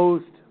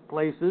supposed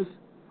places.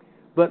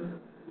 But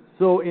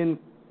so in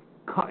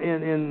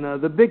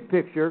the big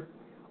picture,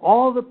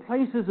 all the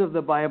places of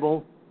the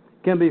Bible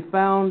can be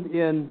found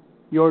in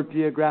your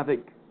geographic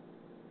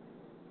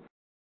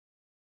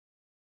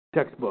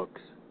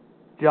textbooks,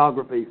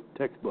 geography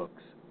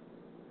textbooks.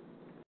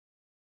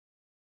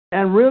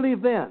 And real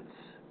events,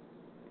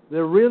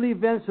 the real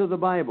events of the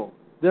Bible,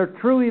 they're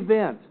true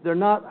events. They're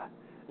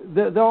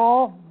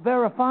all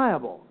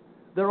verifiable.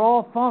 They're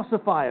all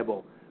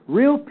falsifiable.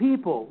 Real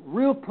people,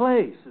 real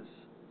places,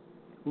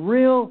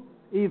 real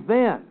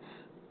events.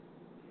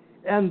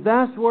 And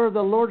that's where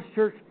the Lord's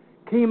church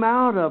came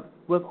out of,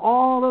 with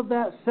all of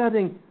that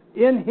setting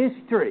in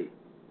history.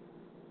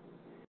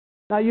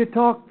 Now you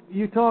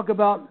talk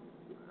about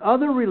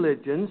other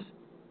religions,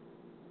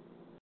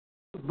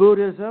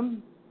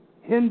 Buddhism,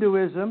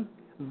 Hinduism,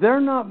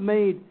 they're not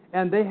made,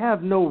 and they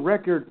have no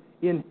record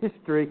in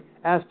history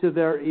as to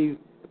their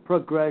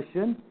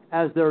progression,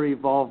 as their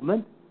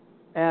evolvement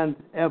and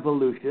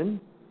evolution.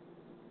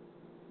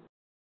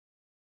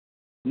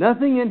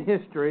 Nothing in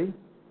history,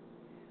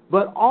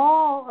 but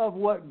all of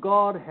what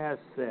God has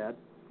said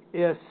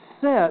is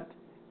set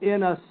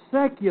in a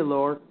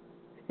secular,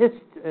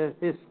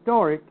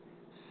 historic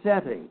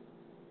setting.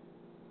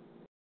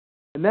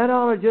 And that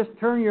ought to just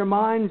turn your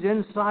minds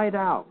inside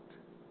out.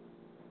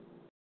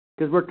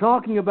 Because we're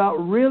talking about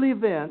real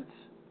events,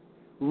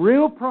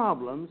 real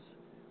problems,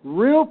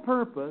 real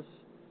purpose,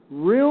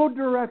 real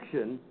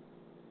direction,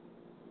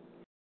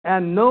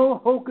 and no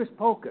hocus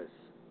pocus.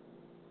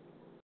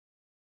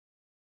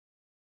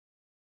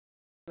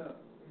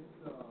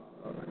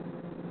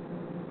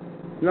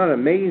 It's not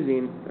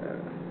amazing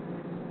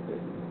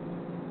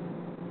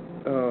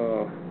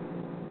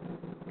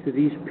to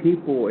these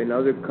people in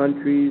other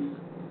countries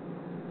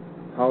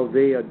how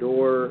they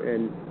adore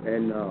and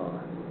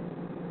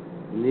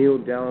kneel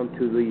down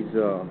to these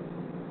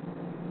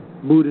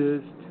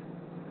Buddhists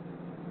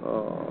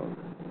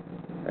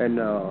and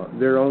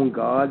their own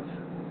gods,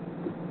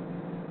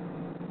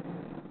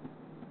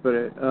 but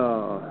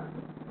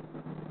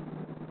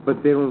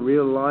they don't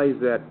realize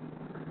that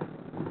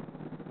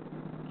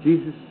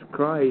Jesus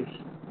Christ,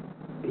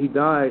 He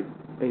died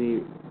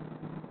and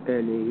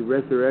He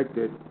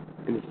resurrected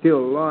and He's still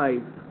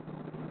alive.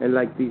 And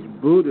like these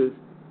Buddhists,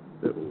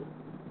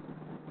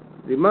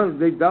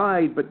 they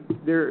died, but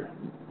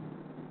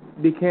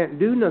they can't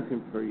do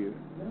nothing for you.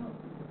 No.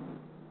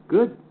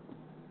 Good.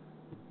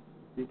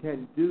 They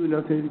can't do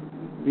nothing.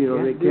 You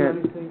know, they do can't.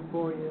 anything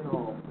for you at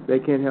all. They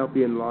can't help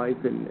you in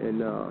life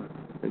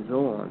and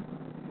so on.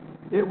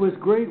 It was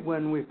great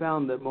when we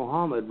found that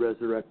Muhammad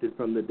resurrected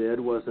from the dead,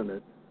 wasn't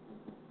it?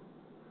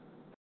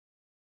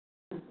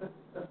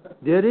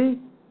 Did he?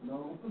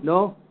 No.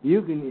 No.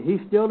 You can. He's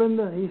still in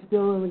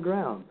the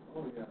ground.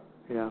 Oh, yeah.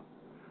 Yeah.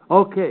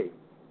 Okay.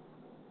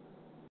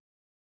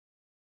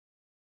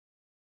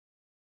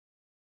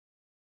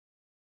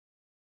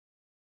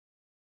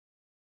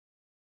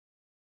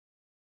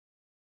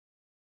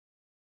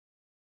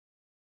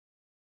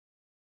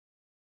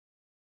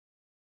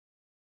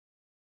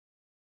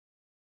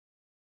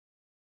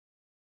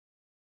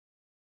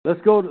 Let's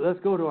go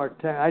to our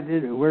text.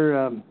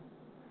 We're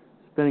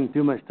spending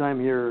too much time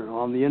here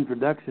on the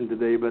introduction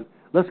today, but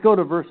let's go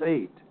to verse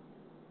 8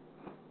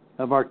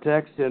 of our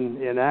text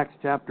in Acts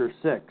chapter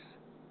 6.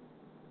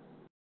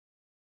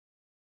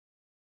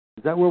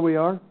 Is that where we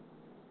are?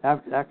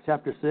 Acts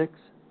chapter 6?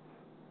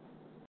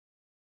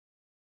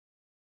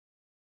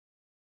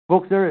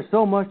 Folks, there is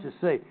so much to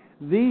say.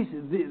 This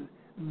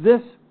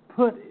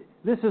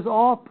is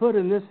all put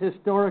in this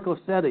historical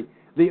setting.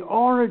 The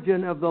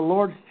origin of the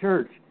Lord's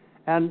church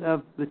and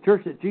of the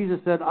church that Jesus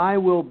said, I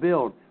will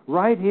build.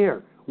 Right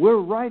here. We're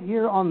right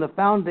here on the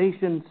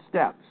foundation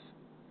steps,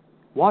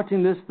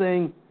 watching this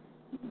thing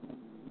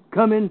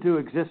come into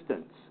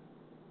existence.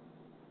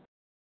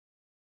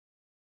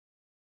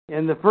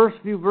 In the first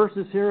few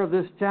verses here of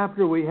this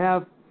chapter, we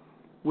have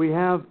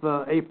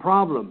a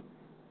problem.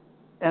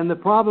 And the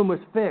problem was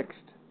fixed.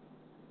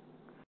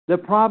 The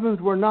problems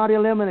were not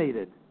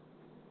eliminated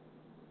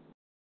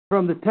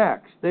from the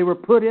text. They were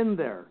put in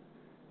there.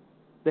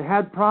 They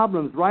had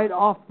problems right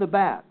off the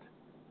bat.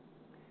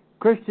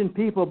 Christian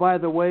people, by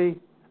the way,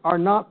 are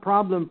not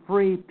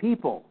problem-free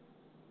people.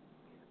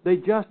 They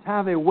just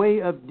have a way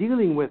of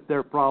dealing with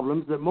their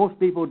problems that most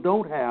people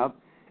don't have,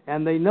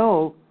 and they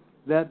know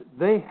that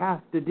they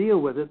have to deal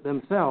with it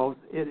themselves.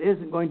 It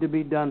isn't going to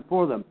be done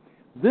for them.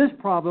 This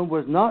problem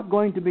was not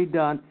going to be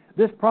done.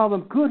 This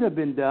problem could have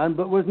been done,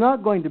 but was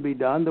not going to be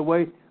done the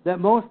way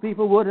that most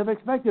people would have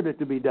expected it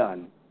to be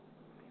done.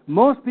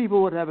 Most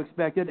people would have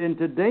expected, in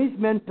today's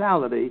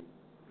mentality,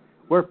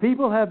 where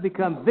people have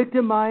become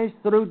victimized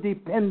through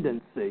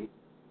dependency,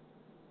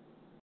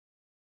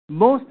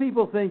 most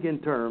people think in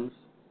terms,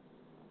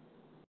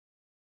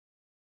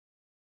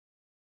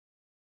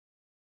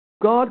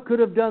 God could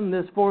have done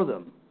this for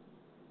them.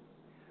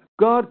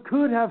 God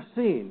could have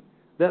seen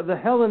that the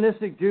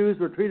Hellenistic Jews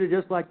were treated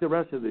just like the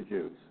rest of the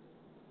Jews.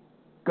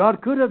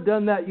 God could have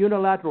done that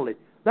unilaterally.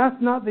 That's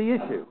not the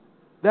issue.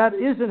 That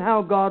isn't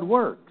how God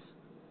works.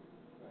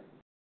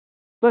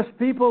 But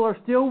people are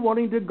still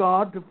wanting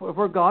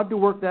for God to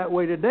work that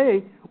way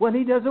today when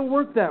He doesn't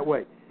work that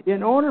way.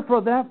 In order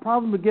for that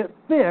problem to get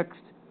fixed,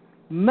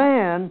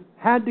 man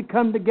had to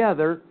come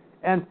together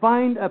and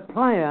find a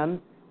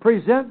plan,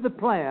 present the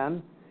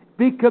plan,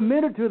 be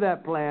committed to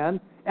that plan,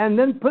 and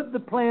then put the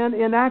plan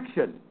in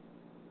action.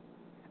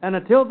 And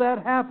until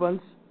that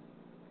happens,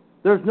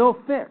 there's no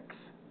fix.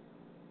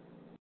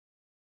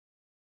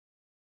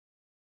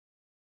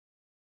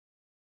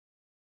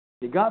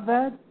 You got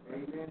that?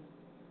 Amen.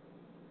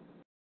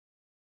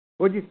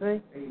 What'd you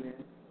say? Amen.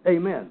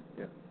 Amen.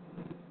 Yeah.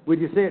 Would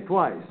you say it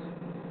twice?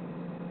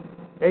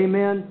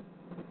 Amen.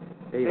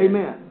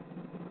 Amen.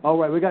 All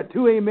right, we got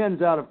 2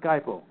 amens out of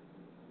Kaipo.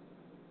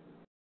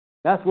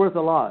 That's worth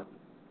a lot.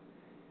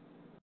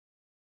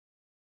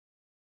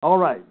 All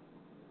right.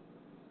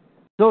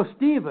 So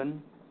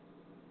Stephen,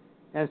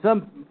 and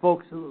some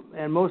folks,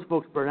 and most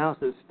folks pronounce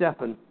it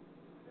Stephen,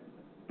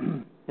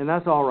 and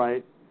that's all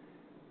right.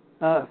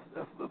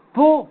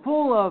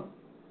 Full of,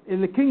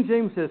 in the King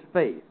James says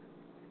faith.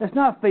 It's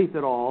not faith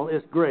at all.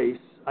 It's grace,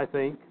 I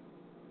think.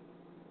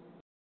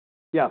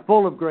 Yeah,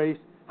 full of grace.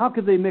 How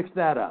could they mix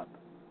that up?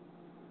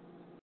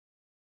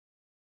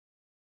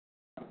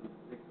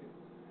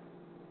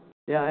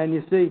 Yeah, and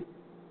you see,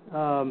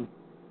 I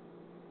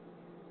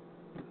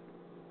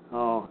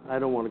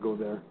don't want to go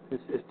there.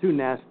 It's too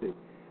nasty.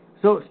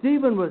 So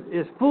Stephen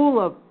is full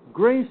of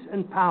grace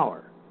and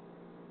power.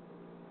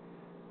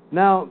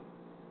 Now,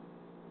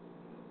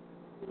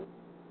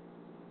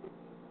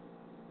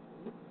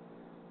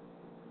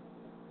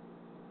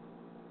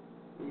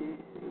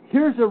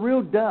 here's a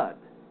real dud.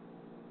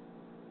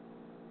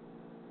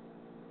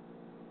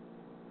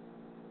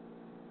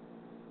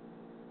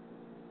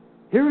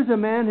 Here's a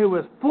man who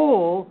was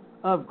full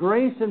of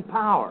grace and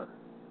power.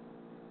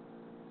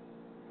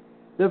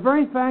 The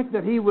very fact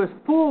that he was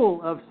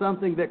full of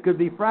something that could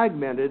be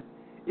fragmented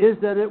is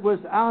that it was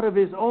out of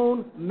his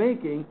own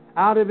making,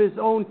 out of his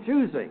own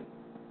choosing.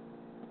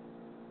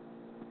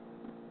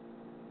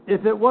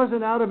 If it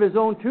wasn't out of his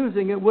own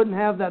choosing, it wouldn't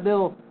have that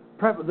little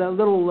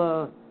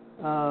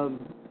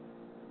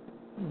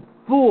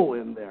full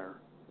in there,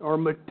 or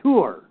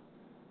mature.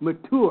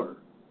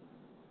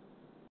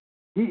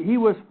 He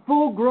was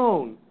full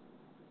grown.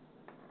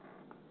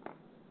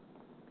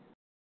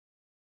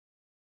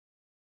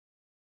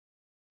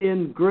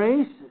 In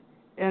grace,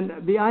 and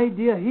the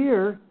idea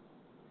here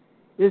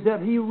is that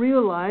he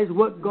realized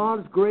what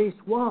God's grace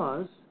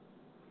was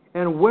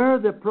and where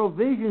the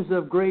provisions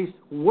of grace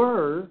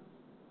were,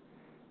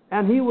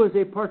 and he was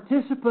a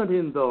participant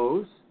in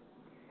those.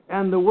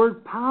 And the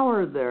word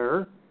power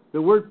there,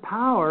 the word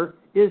power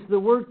is the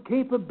word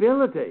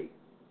capability.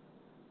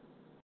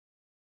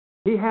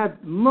 He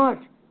had much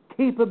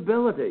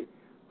capability.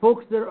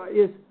 Folks, there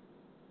is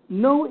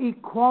no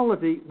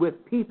equality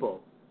with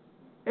people.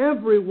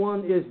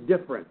 Everyone is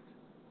different.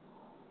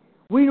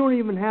 We don't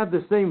even have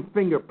the same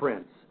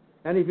fingerprints.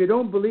 And if you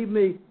don't believe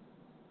me,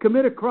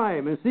 commit a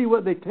crime and see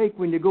what they take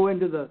when you go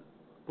into the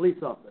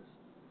police office.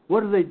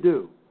 What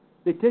do?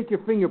 They take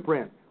your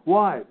fingerprint.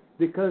 Why?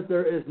 Because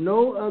there is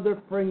no other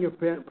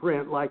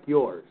fingerprint like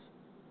yours.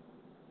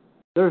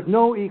 There's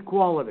no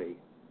equality.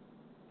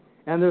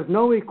 And there's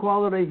no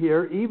equality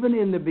here, even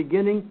in the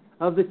beginning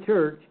of the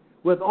church,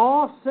 with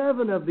all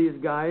 7 of these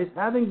guys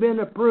having been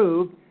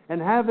approved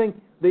and having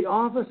the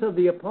office of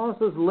the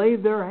apostles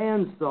laid their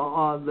hands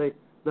on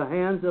the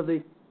hands of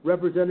the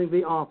representing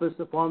the office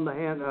upon the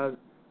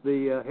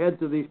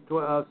heads of these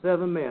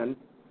 7 men.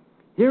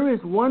 Here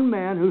is one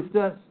man who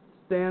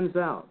stands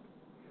out.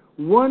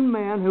 One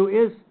man who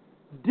is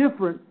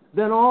different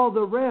than all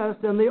the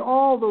rest, and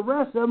all the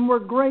rest of them were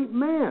great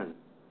men.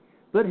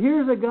 But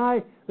here's a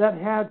guy that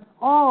had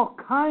all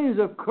kinds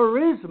of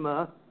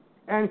charisma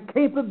and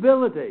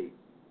capability.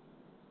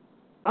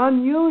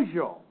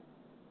 Unusual.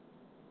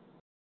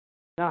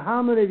 Now,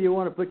 how many of you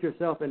want to put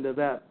yourself into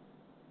that?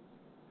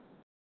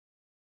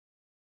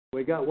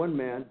 We got one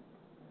man.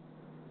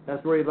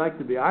 That's where he'd like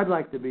to be. I'd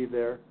like to be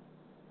there.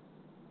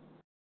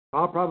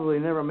 I'll probably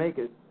never make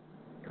it.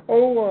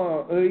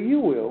 Oh, you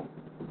will.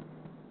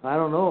 I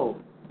don't know.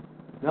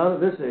 Not at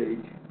this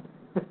age.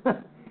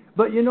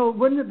 But,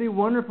 wouldn't it be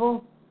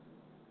wonderful?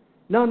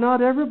 Now,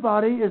 not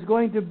everybody is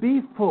going to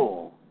be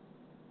full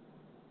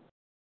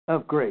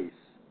of grace.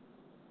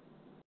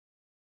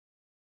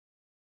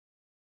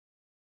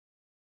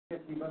 Yes,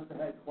 he must have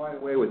had quite a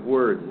way with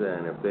words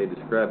then, if they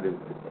described him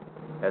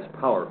as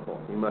powerful.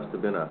 He must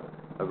have been a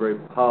very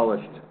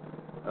polished,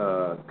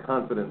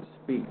 confident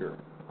speaker.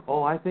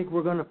 Oh, I think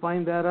we're going to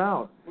find that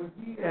out. Was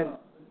he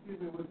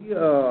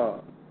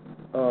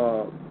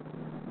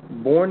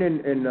born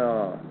in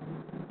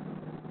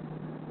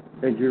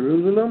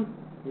Jerusalem?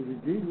 Was he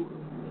Jew?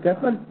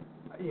 Stephen?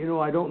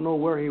 I don't know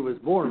where he was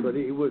born, but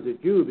he was a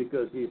Jew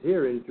because he's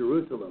here in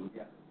Jerusalem.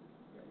 Yeah.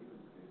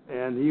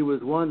 And he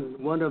was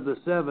one of the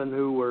 7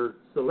 who were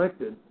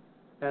selected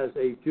as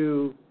a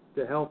Jew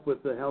to help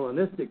with the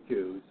Hellenistic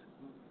Jews.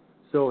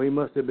 So he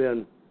must have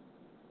been,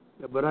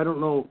 but I don't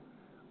know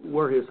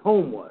where his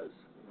home was.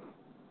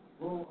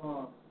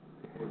 Well,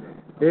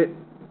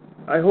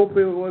 I hope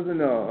it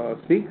wasn't a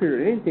secret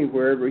or anything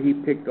wherever he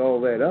picked all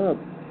that up.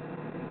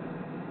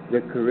 The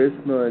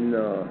charisma and...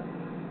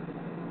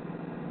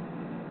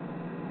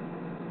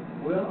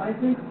 Well, I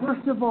think,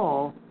 first of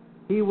all,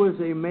 he was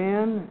a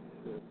man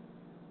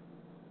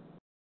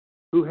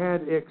who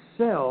had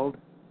excelled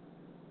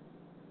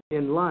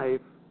in life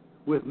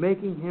with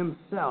making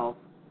himself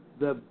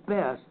the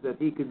best that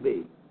he could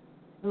be.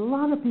 And a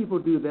lot of people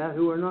do that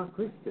who are not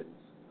Christians.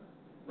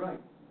 Right.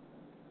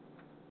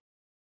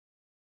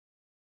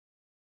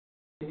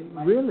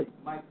 Really?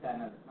 Mike's got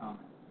another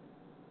comment.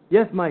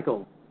 Yes,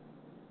 Michael.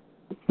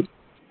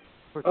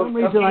 For some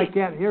reason, I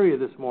can't hear you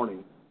this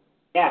morning.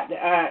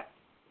 Yeah,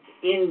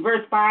 in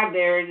verse 5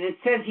 there, it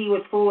says he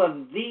was full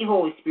of the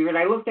Holy Spirit.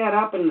 I looked that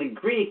up in the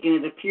Greek,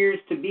 and it appears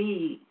to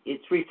be,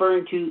 it's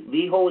referring to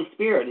the Holy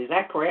Spirit. Is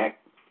that correct?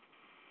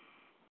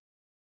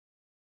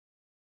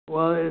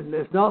 Well,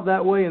 it's not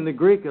that way in the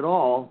Greek at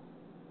all.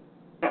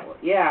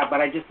 Yeah,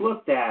 but I just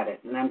looked at it,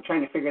 and I'm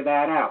trying to figure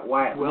that out,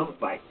 why it looks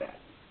like that.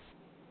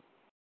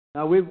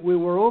 Now, we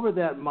were over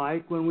that,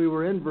 Mike, when we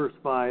were in verse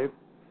 5.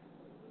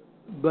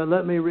 But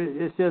let me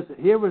read. It says,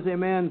 here was a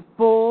man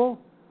full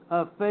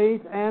of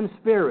faith and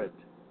spirit.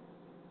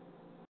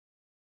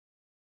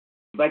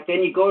 But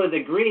then you go to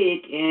the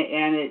Greek,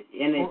 and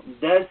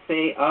it does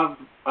say of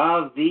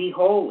the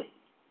holy.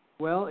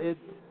 Well,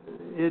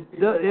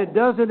 it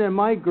doesn't in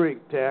my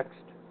Greek text.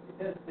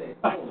 It does say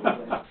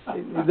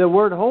holy. The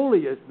word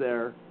holy is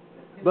there,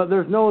 but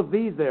there's no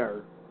 "the"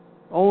 there,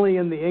 only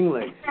in the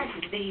English.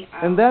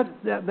 And that's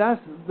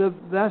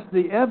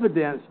the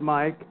evidence,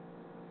 Mike,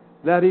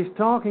 that he's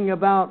talking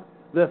about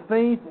the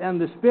faith and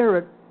the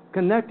spirit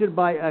connected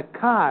by a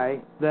chi,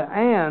 the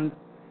and,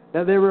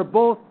 that they were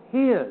both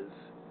his,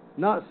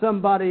 not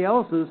somebody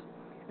else's,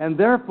 and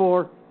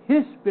therefore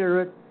his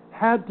spirit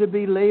had to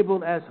be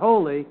labeled as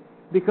holy,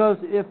 because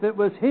if it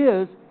was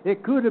his,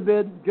 it could have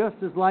been just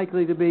as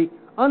likely to be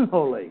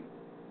unholy.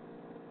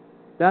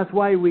 That's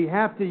why we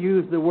have to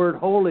use the word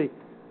holy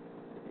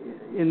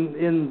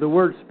in the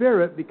word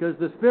spirit, because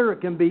the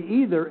spirit can be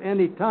either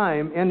any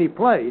time, any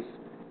place,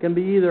 can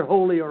be either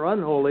holy or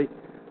unholy.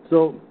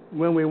 So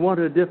when we want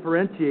to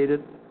differentiate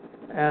it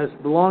as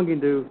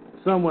belonging to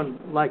someone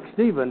like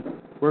Stephen,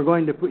 we're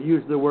going to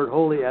use the word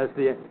holy as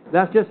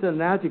that's just an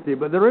adjective,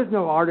 but there is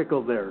no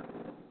article there.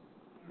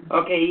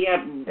 Okay,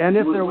 yeah. And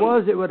if there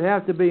was, it would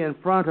have to be in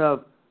front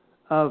of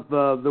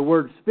the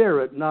word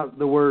spirit, not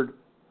the word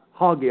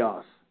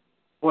hagios.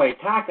 Boy,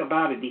 talk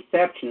about a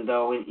deception,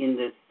 though, in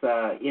this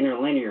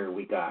interlinear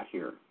we got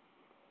here.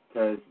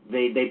 Because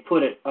they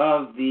put it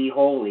of the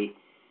holy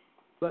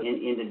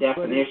in the definition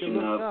but if you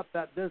look of... up,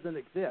 that doesn't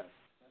exist.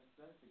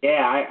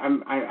 Yeah,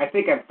 I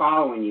think I'm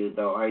following you,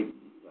 though.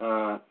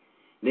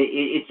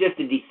 It's just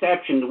a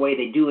deception the way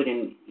they do it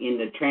in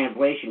the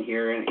translation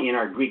here in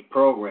our Greek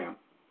program.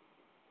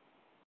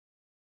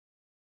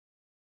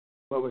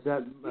 What was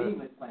that? The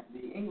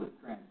English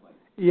translation.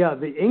 Yeah,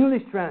 the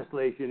English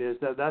translation is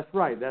that's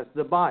right. That's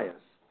the bias.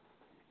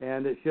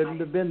 And it shouldn't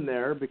have been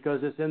there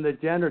because it's in the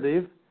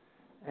genitive,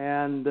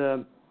 and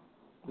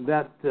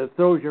that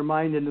throws your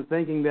mind into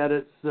thinking that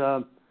it's...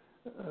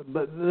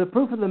 but the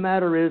proof of the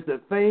matter is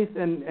that faith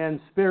and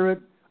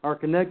spirit are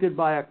connected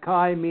by a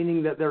chi,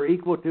 meaning that they're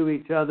equal to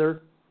each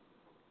other.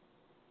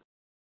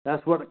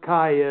 That's what a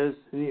chi is.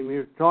 And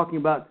you're talking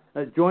about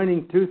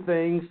joining two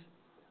things,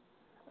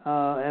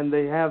 and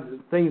they have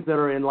things that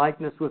are in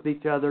likeness with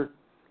each other.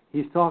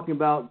 He's talking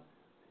about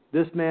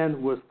this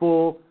man was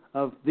full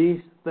of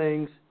these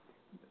things.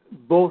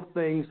 Both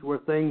things were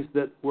things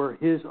that were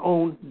his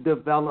own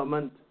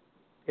development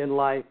in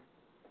life.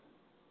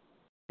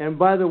 And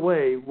by the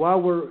way, while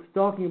we're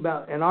talking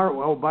about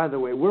by the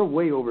way, we're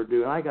way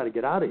overdue, and I got to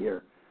get out of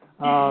here.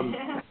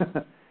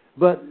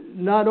 But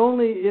not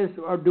only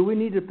do we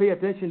need to pay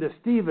attention to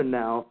Stephen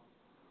now,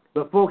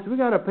 but folks, we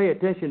got to pay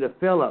attention to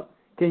Philip.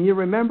 Can you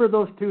remember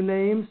those two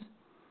names?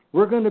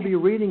 We're going to be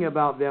reading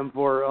about them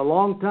for a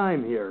long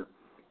time here.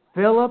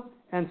 Philip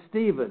and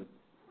Stephen.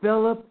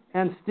 Philip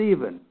and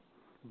Stephen.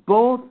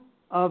 Both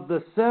of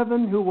the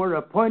 7 who were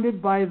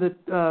appointed by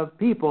the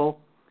people,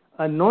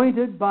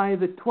 anointed by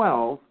the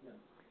 12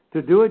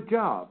 to do a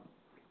job.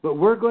 But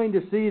we're going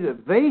to see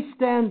that they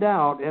stand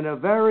out in a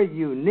very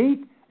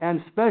unique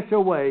and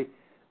special way.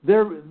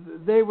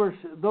 They were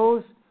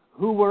those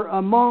who were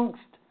amongst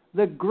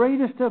the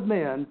greatest of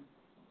men.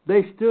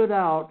 They stood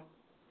out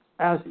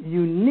as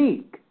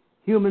unique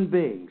human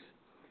beings.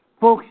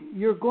 Folks,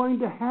 you're going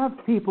to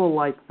have people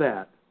like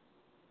that.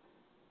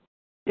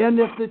 And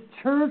if the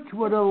church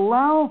would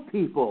allow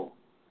people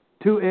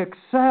to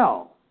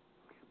excel,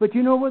 but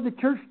you know what the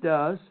church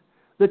does?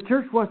 The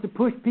church wants to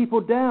push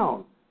people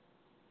down.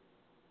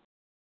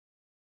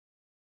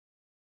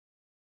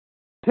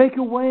 Take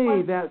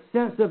away that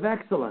sense of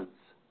excellence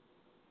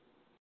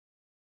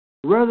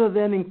rather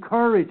than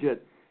encourage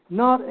it.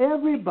 Not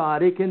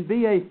everybody can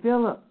be a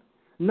Philip.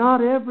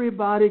 Not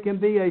everybody can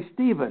be a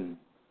Stephen.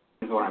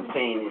 What I'm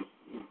saying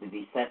is the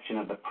deception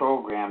of the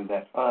program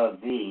that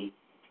of thee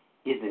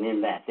isn't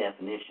in that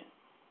definition.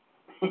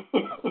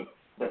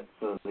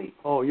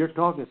 Oh, you're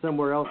talking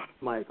somewhere else,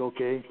 Mike,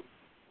 okay.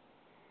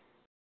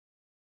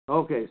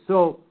 Okay,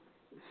 so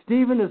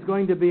Stephen is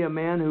going to be a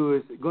man who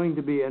is going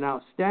to be an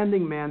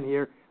outstanding man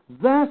here.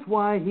 That's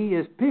why he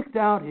is picked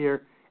out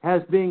here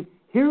as being,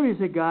 here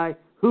is a guy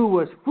who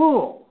was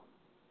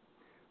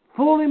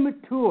fully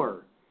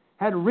mature,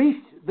 had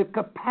reached the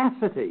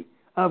capacity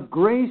of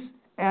grace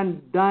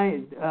and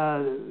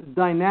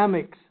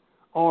dynamics,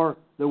 or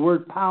the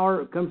word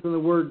power comes from the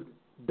word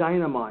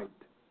dynamite.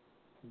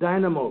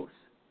 Dynamos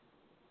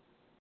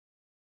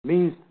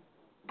means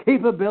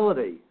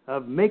capability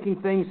of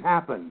making things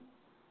happen.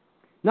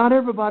 Not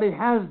everybody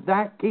has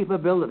that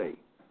capability.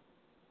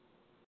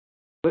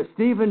 But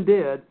Stephen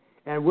did,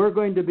 and we're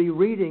going to be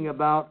reading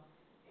about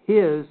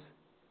his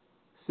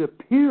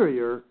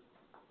superior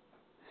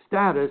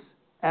status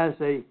as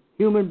a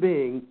human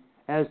being,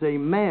 as a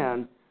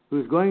man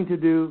who's going to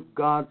do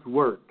God's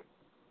work.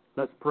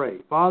 Let's pray.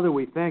 Father,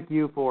 we thank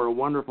you for a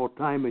wonderful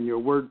time in your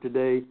word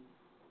today.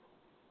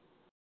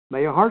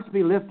 May our hearts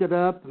be lifted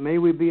up. May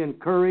we be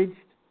encouraged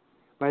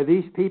by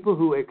these people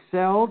who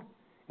excelled,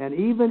 and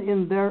even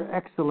in their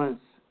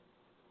excellence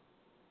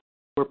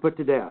were put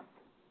to death.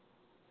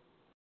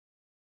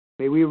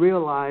 May we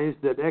realize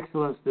that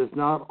excellence does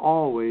not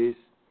always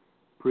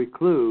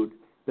preclude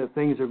that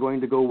things are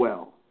going to go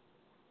well.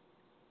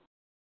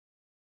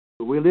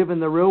 We live in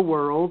the real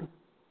world,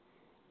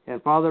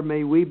 and Father,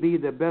 may we be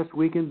the best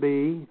we can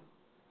be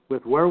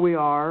with where we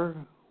are,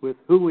 with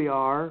who we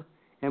are,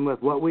 and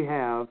with what we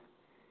have.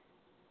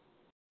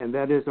 And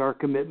that is our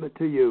commitment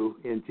to you.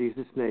 In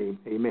Jesus' name,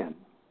 amen.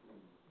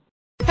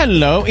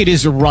 Hello, it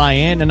is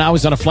Ryan, and I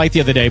was on a flight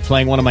the other day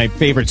playing one of my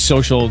favorite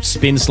social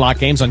spin slot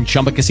games on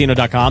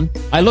ChumbaCasino.com.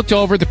 I looked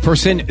over at the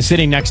person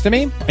sitting next to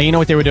me, and you know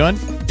what they were doing?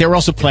 They were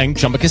also playing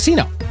Chumba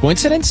Casino.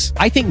 Coincidence?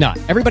 I think not.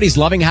 Everybody's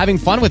loving having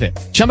fun with it.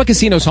 Chumba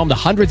Casino is home to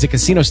hundreds of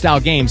casino-style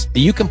games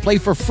that you can play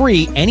for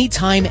free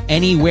anytime,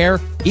 anywhere,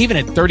 even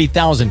at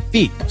 30,000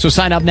 feet. So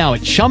sign up now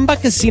at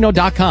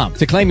ChumbaCasino.com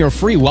to claim your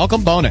free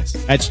welcome bonus.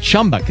 That's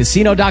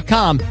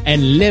ChumbaCasino.com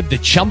and live the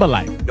Chumba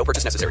life. No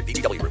purchase necessary.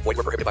 VGW Group. Void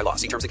where prohibited by law.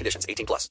 See terms and conditions. 18+.